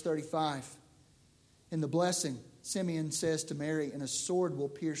 Verse 35, in the blessing, Simeon says to Mary, and a sword will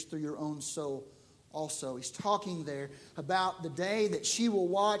pierce through your own soul also. He's talking there about the day that she will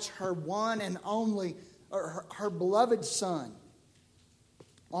watch her one and only, or her beloved Son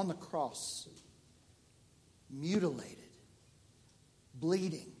on the cross, mutilated,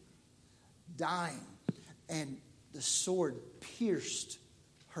 bleeding, dying, and the sword pierced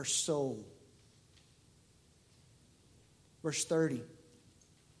her soul. Verse 30,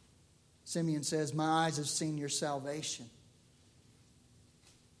 Simeon says, my eyes have seen your salvation.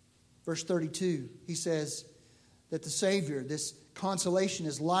 Verse 32, he says that the Savior, this consolation,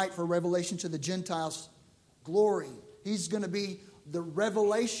 is light for revelation to the Gentiles, glory. He's going to be the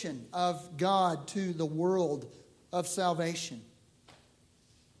revelation of God to the world of salvation.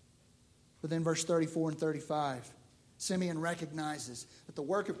 But then verse 34 and 35, Simeon recognizes that the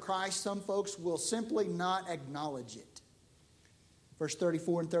work of Christ, some folks will simply not acknowledge it. Verse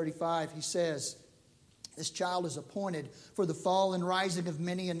 34 and 35, he says, this child is appointed for the fall and rising of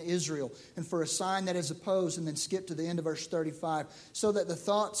many in Israel, and for a sign that is opposed. And then skip to the end of verse 35, so that the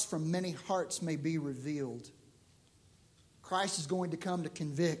thoughts from many hearts may be revealed. Christ is going to come to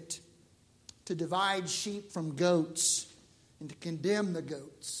convict, to divide sheep from goats, and to condemn the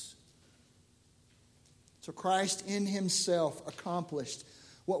goats. So Christ in himself accomplished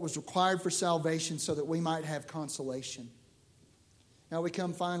what was required for salvation so that we might have consolation. Now we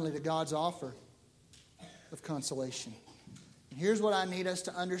come finally to God's offer of consolation. And here's what I need us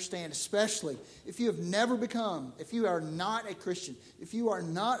to understand, especially if you have never become, if you are not a Christian, if you are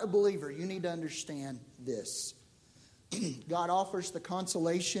not a believer, you need to understand this. God offers the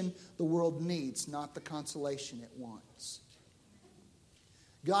consolation the world needs, not the consolation it wants.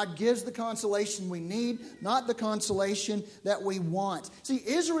 God gives the consolation we need, not the consolation that we want. See,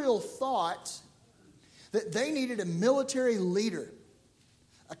 Israel thought that they needed a military leader,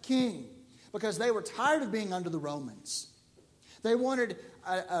 a king, because they were tired of being under the Romans. They wanted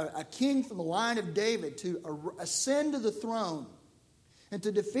a king from the line of David to ascend to the throne and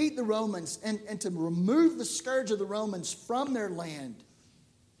to defeat the Romans and to remove the scourge of the Romans from their land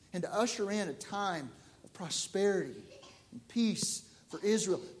and to usher in a time of prosperity and peace for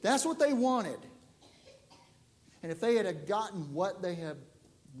Israel. That's what they wanted. And if they had gotten what they had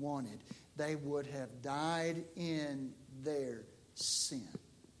wanted, they would have died in their sin.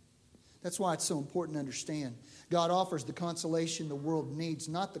 That's why it's so important to understand. God offers the consolation the world needs,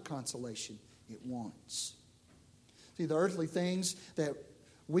 not the consolation it wants. See, the earthly things that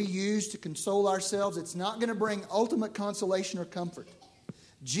we use to console ourselves, it's not going to bring ultimate consolation or comfort.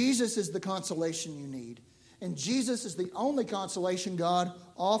 Jesus is the consolation you need. And Jesus is the only consolation God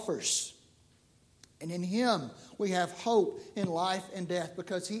offers. And in Him we have hope in life and death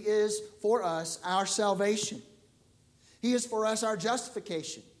because He is for us our salvation. He is for us our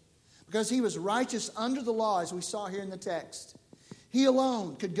justification. Because He was righteous under the law, as we saw here in the text. He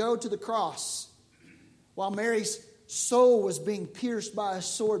alone could go to the cross while Mary's soul was being pierced by a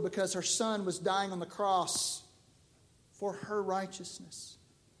sword because her son was dying on the cross for her righteousness,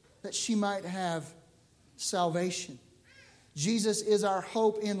 that she might have salvation. Jesus is our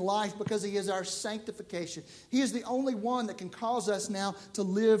hope in life because He is our sanctification. He is the only one that can cause us now to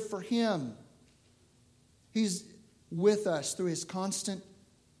live for Him. He's with us through His constant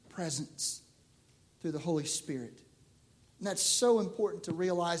presence through the Holy Spirit. And that's so important to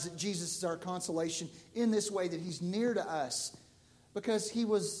realize that Jesus is our consolation in this way, that He's near to us because He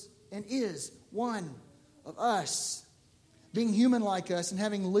was and is one of us. Being human like us and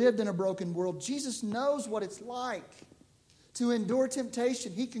having lived in a broken world, Jesus knows what it's like to endure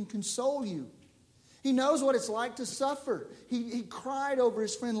temptation. He can console you. He knows what it's like to suffer. He cried over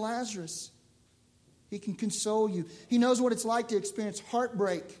His friend Lazarus. He can console you. He knows what it's like to experience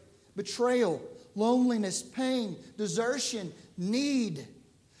heartbreak, betrayal, loneliness, pain, desertion, need.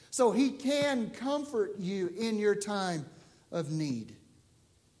 So He can comfort you in your time of need.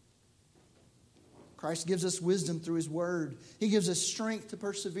 Christ gives us wisdom through His Word. He gives us strength to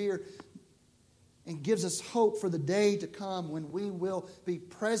persevere. and gives us hope for the day to come when we will be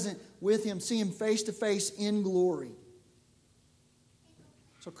present with Him, see Him face to face in glory.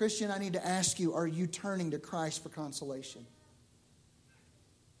 So, Christian, I need to ask you, are you turning to Christ for consolation?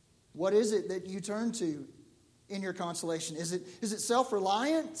 What is it that you turn to in your consolation? Is it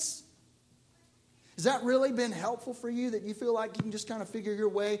self-reliance? Has that really been helpful for you, that you feel like you can just kind of figure your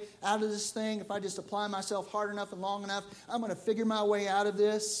way out of this thing? If I just apply myself hard enough and long enough, I'm going to figure my way out of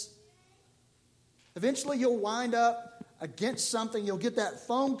this. Eventually you'll wind up against something. You'll get that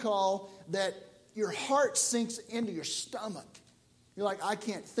phone call that your heart sinks into your stomach. You're like, I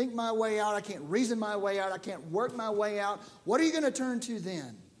can't think my way out. I can't reason my way out. I can't work my way out. What are you going to turn to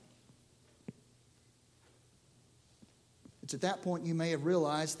then? It's at that point you may have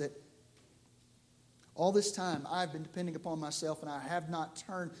realized that all this time I've been depending upon myself and I have not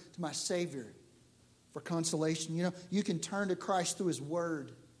turned to my Savior for consolation. You know, you can turn to Christ through His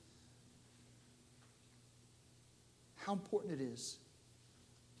Word. How important it is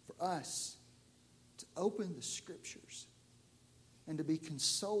for us to open the Scriptures and to be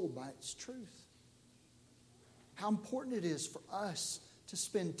consoled by its truth. How important it is for us to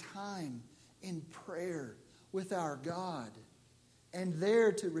spend time in prayer with our God and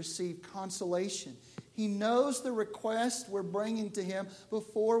there to receive consolation. He knows the request we're bringing to Him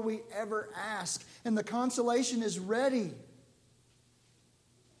before we ever ask, and the consolation is ready.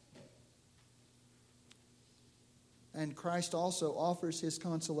 And Christ also offers His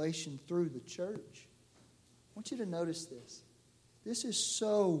consolation through the church. I want you to notice this. This is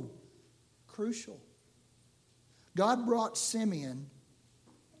so crucial. God brought Simeon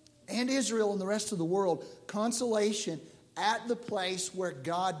and Israel and the rest of the world consolation at the place where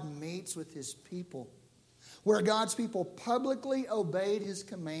God meets with His people, where God's people publicly obeyed His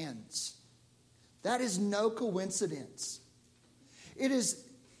commands. That is no coincidence. It's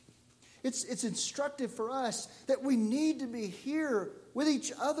instructive for us that we need to be here with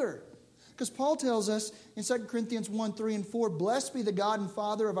each other. Because Paul tells us in 2 Corinthians 1, 3, and 4, Blessed be the God and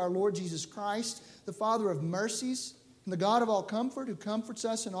Father of our Lord Jesus Christ, the Father of mercies, and the God of all comfort, who comforts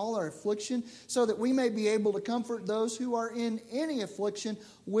us in all our affliction, so that we may be able to comfort those who are in any affliction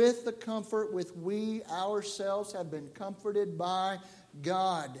with the comfort with we ourselves have been comforted by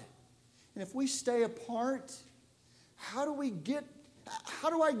God. And if we stay apart, how do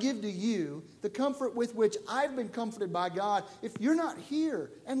I give to you the comfort with which I've been comforted by God if you're not here?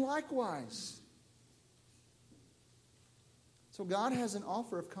 And likewise. So God has an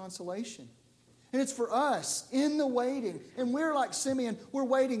offer of consolation. And it's for us in the waiting. And we're like Simeon, we're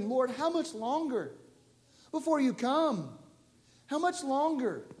waiting. Lord, how much longer before you come? How much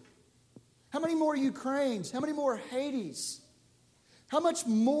longer? How many more Ukraines? How many more Hades? How much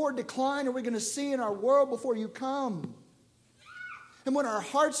more decline are we going to see in our world before you come? And when our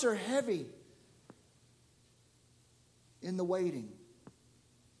hearts are heavy in the waiting,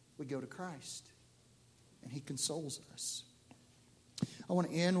 we go to Christ and He consoles us. I want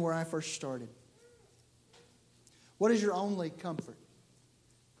to end where I first started. What is your only comfort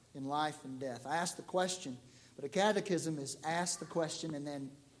in life and death? I asked the question, but a catechism is ask the question and then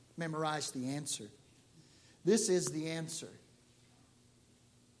memorize the answer. This is the answer.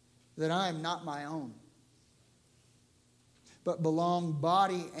 That I am not my own, but belong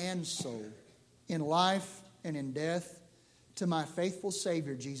body and soul, in life and in death, to my faithful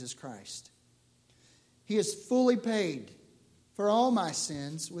Savior, Jesus Christ. He has fully paid for all my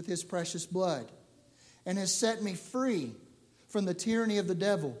sins with His precious blood, and has set me free from the tyranny of the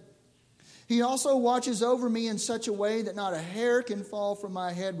devil. He also watches over me in such a way that not a hair can fall from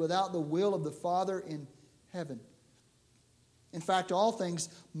my head without the will of the Father in heaven. In fact, all things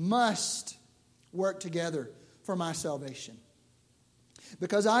must work together for my salvation.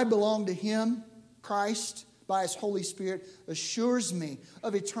 Because I belong to Him, Christ, by His Holy Spirit, assures me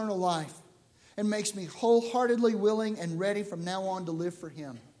of eternal life and makes me wholeheartedly willing and ready from now on to live for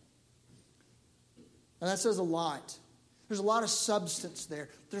Him. Now that says a lot. There's a lot of substance there.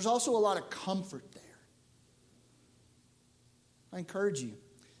 There's also a lot of comfort there. I encourage you,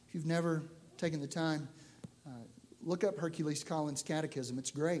 if you've never taken the time, look up Hercules Collins' Catechism. It's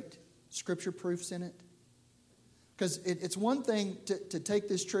great. Scripture proofs in it. Because it's one thing to take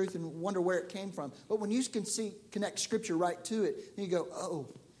this truth and wonder where it came from. But when you can connect Scripture right to it, then you go, oh,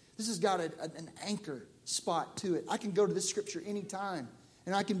 this has got an anchor spot to it. I can go to this Scripture anytime,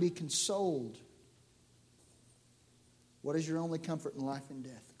 and I can be consoled. What is your only comfort in life and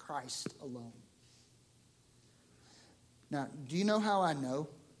death? Christ alone. Now, do you know how I know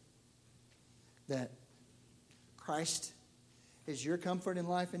that Christ is your comfort in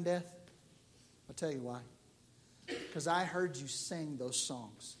life and death? I'll tell you why. Because I heard you sing those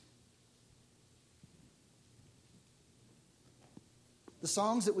songs. The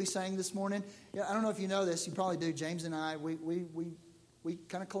songs that we sang this morning, I don't know if you know this, you probably do. James and I, we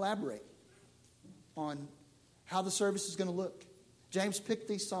kind of collaborate on how the service is going to look. James picked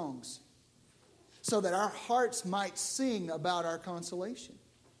these songs so that our hearts might sing about our consolation.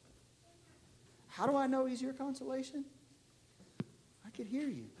 How do I know He's your consolation? I could hear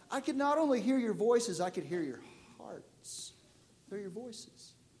you. I could not only hear your voices, I could hear your hearts through your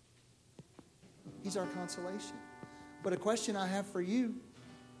voices. He's our consolation. But a question I have for you,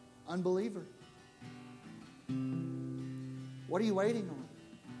 unbeliever. What are you waiting on?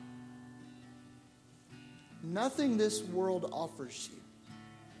 Nothing this world offers you,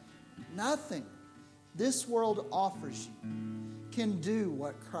 nothing this world offers you can do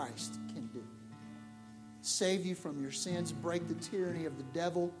what Christ can do. Save you from your sins, break the tyranny of the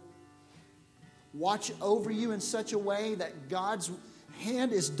devil, watch over you in such a way that God's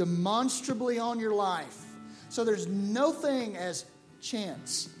hand is demonstrably on your life. So there's no thing as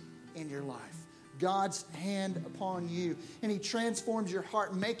chance in your life. God's hand upon you. And He transforms your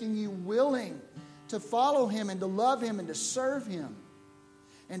heart, making you willing to follow Him and to love Him and to serve Him.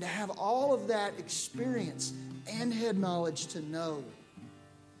 And to have all of that experience and head knowledge to know.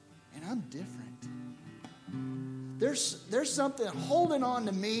 And I'm different. There's something holding on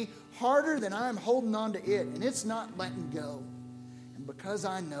to me harder than I'm holding on to it. And it's not letting go. And because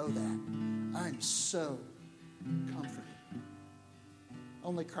I know that, I'm so comforted.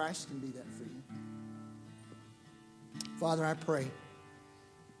 Only Christ can do that for you. Father, I pray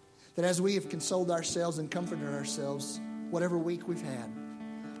that as we have consoled ourselves and comforted ourselves, whatever week we've had,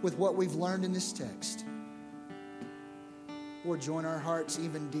 with what we've learned in this text, Lord, join our hearts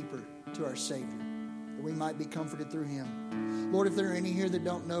even deeper to our Savior, that we might be comforted through Him. Lord, if there are any here that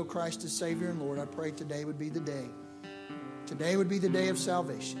don't know Christ as Savior and Lord, I pray today would be the day. Today would be the day of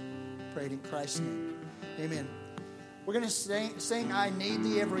salvation. I pray it in Christ's name. Amen. We're going to sing I Need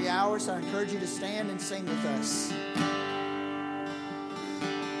Thee every hour, so I encourage you to stand and sing with us.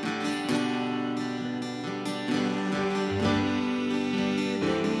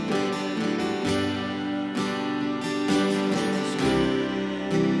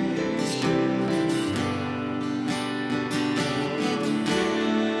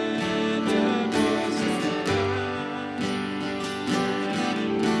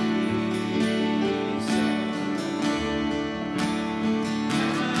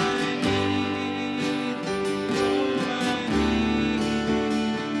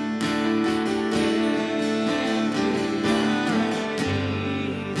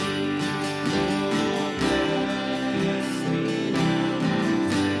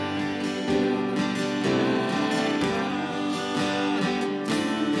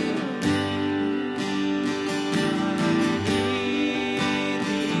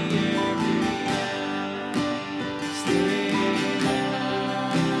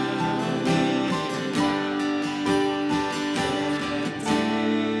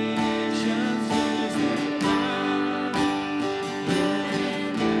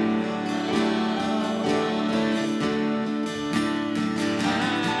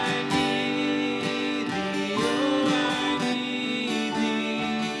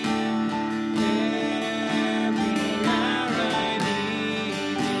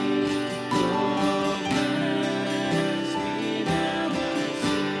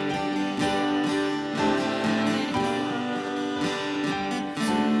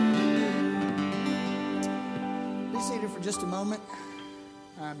 Just a moment.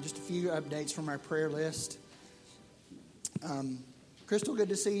 Just a few updates from our prayer list. Crystal, good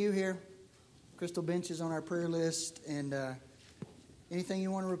to see you here. Crystal Bench is on our prayer list. And anything you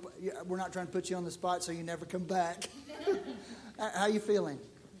want to... we're not trying to put you on the spot so you never come back. How you feeling?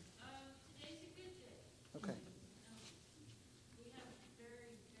 Today's a good day. Okay. We have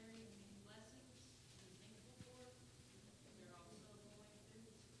very, very many blessings to be thankful for. They're also going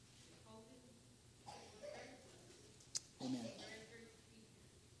through COVID. Amen.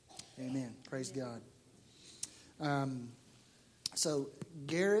 Amen. Praise God. So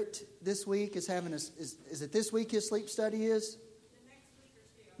Garrett this week is having is it this week his sleep study is?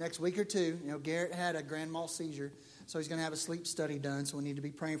 The next week or two. Next week or two. You know, Garrett had a grand mal seizure, so he's going to have a sleep study done, so we need to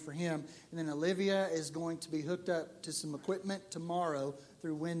be praying for him. And then Olivia is going to be hooked up to some equipment tomorrow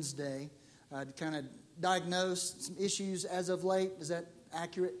through Wednesday to kind of diagnose some issues as of late. Is that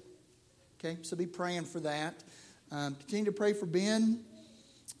accurate? Okay, so be praying for that. Continue to pray for Ben.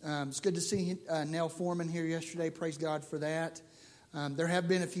 It's good to see Nell Foreman here yesterday. Praise God for that. There have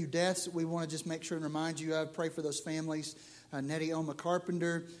been a few deaths that we want to just make sure and remind you of. Pray for those families. Nettie Oma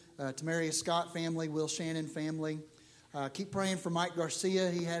Carpenter, Tamaria Scott family, Will Shannon family. Keep praying for Mike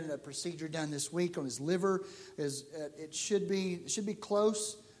Garcia. He had a procedure done this week on his liver. It should be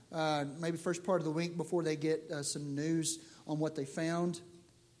close, maybe first part of the week before they get some news on what they found.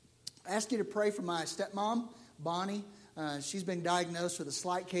 I ask you to pray for my stepmom, Bonnie. She's been diagnosed with a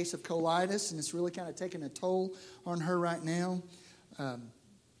slight case of colitis, and it's really kind of taking a toll on her right now.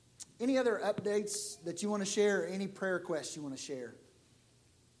 Any other updates that you want to share, or any prayer requests you want to share?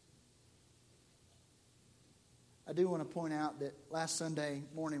 I do want to point out that last Sunday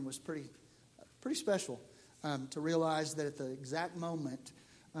morning was pretty special to realize that at the exact moment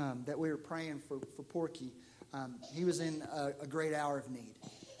that we were praying for Porky, he was in a great hour of need.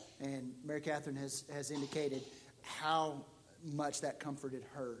 And Mary Catherine has indicated how much that comforted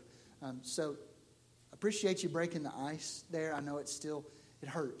her. So appreciate you breaking the ice there. I know it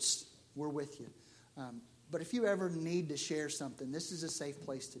hurts. We're with you. But if you ever need to share something, this is a safe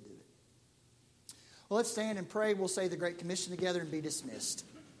place to do it. Well, let's stand and pray. We'll say the Great Commission together and be dismissed.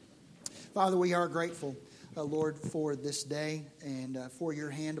 Father, we are grateful, Lord, for this day and for your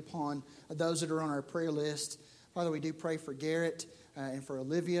hand upon those that are on our prayer list. Father, we do pray for Garrett and for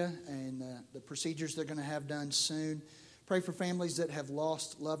Olivia and the procedures they're going to have done soon. Pray for families that have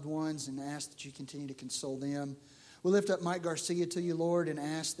lost loved ones and ask that you continue to console them. We lift up Mike Garcia to you, Lord, and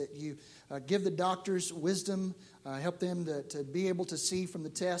ask that you give the doctors wisdom, help them to be able to see from the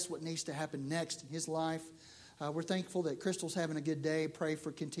test what needs to happen next in his life. We're thankful that Crystal's having a good day. Pray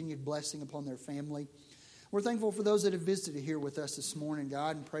for continued blessing upon their family. We're thankful for those that have visited here with us this morning,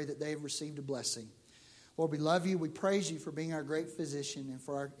 God, and pray that they have received a blessing. Lord, we love you. We praise you for being our great physician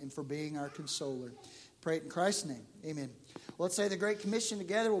and for being our consoler. Pray it in Christ's name. Amen. Well, let's say the Great Commission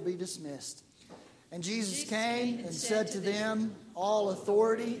together. We'll be dismissed. And Jesus came and said to them, all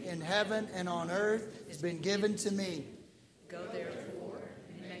authority in heaven and on earth has been given to me. Go therefore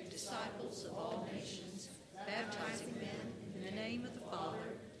and make disciples of all nations, baptizing them in the name of the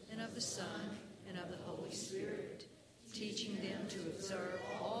Father and of the Son and of the Holy Spirit, teaching them to observe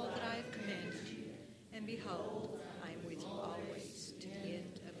all that I have commanded you. And behold, I am with you always,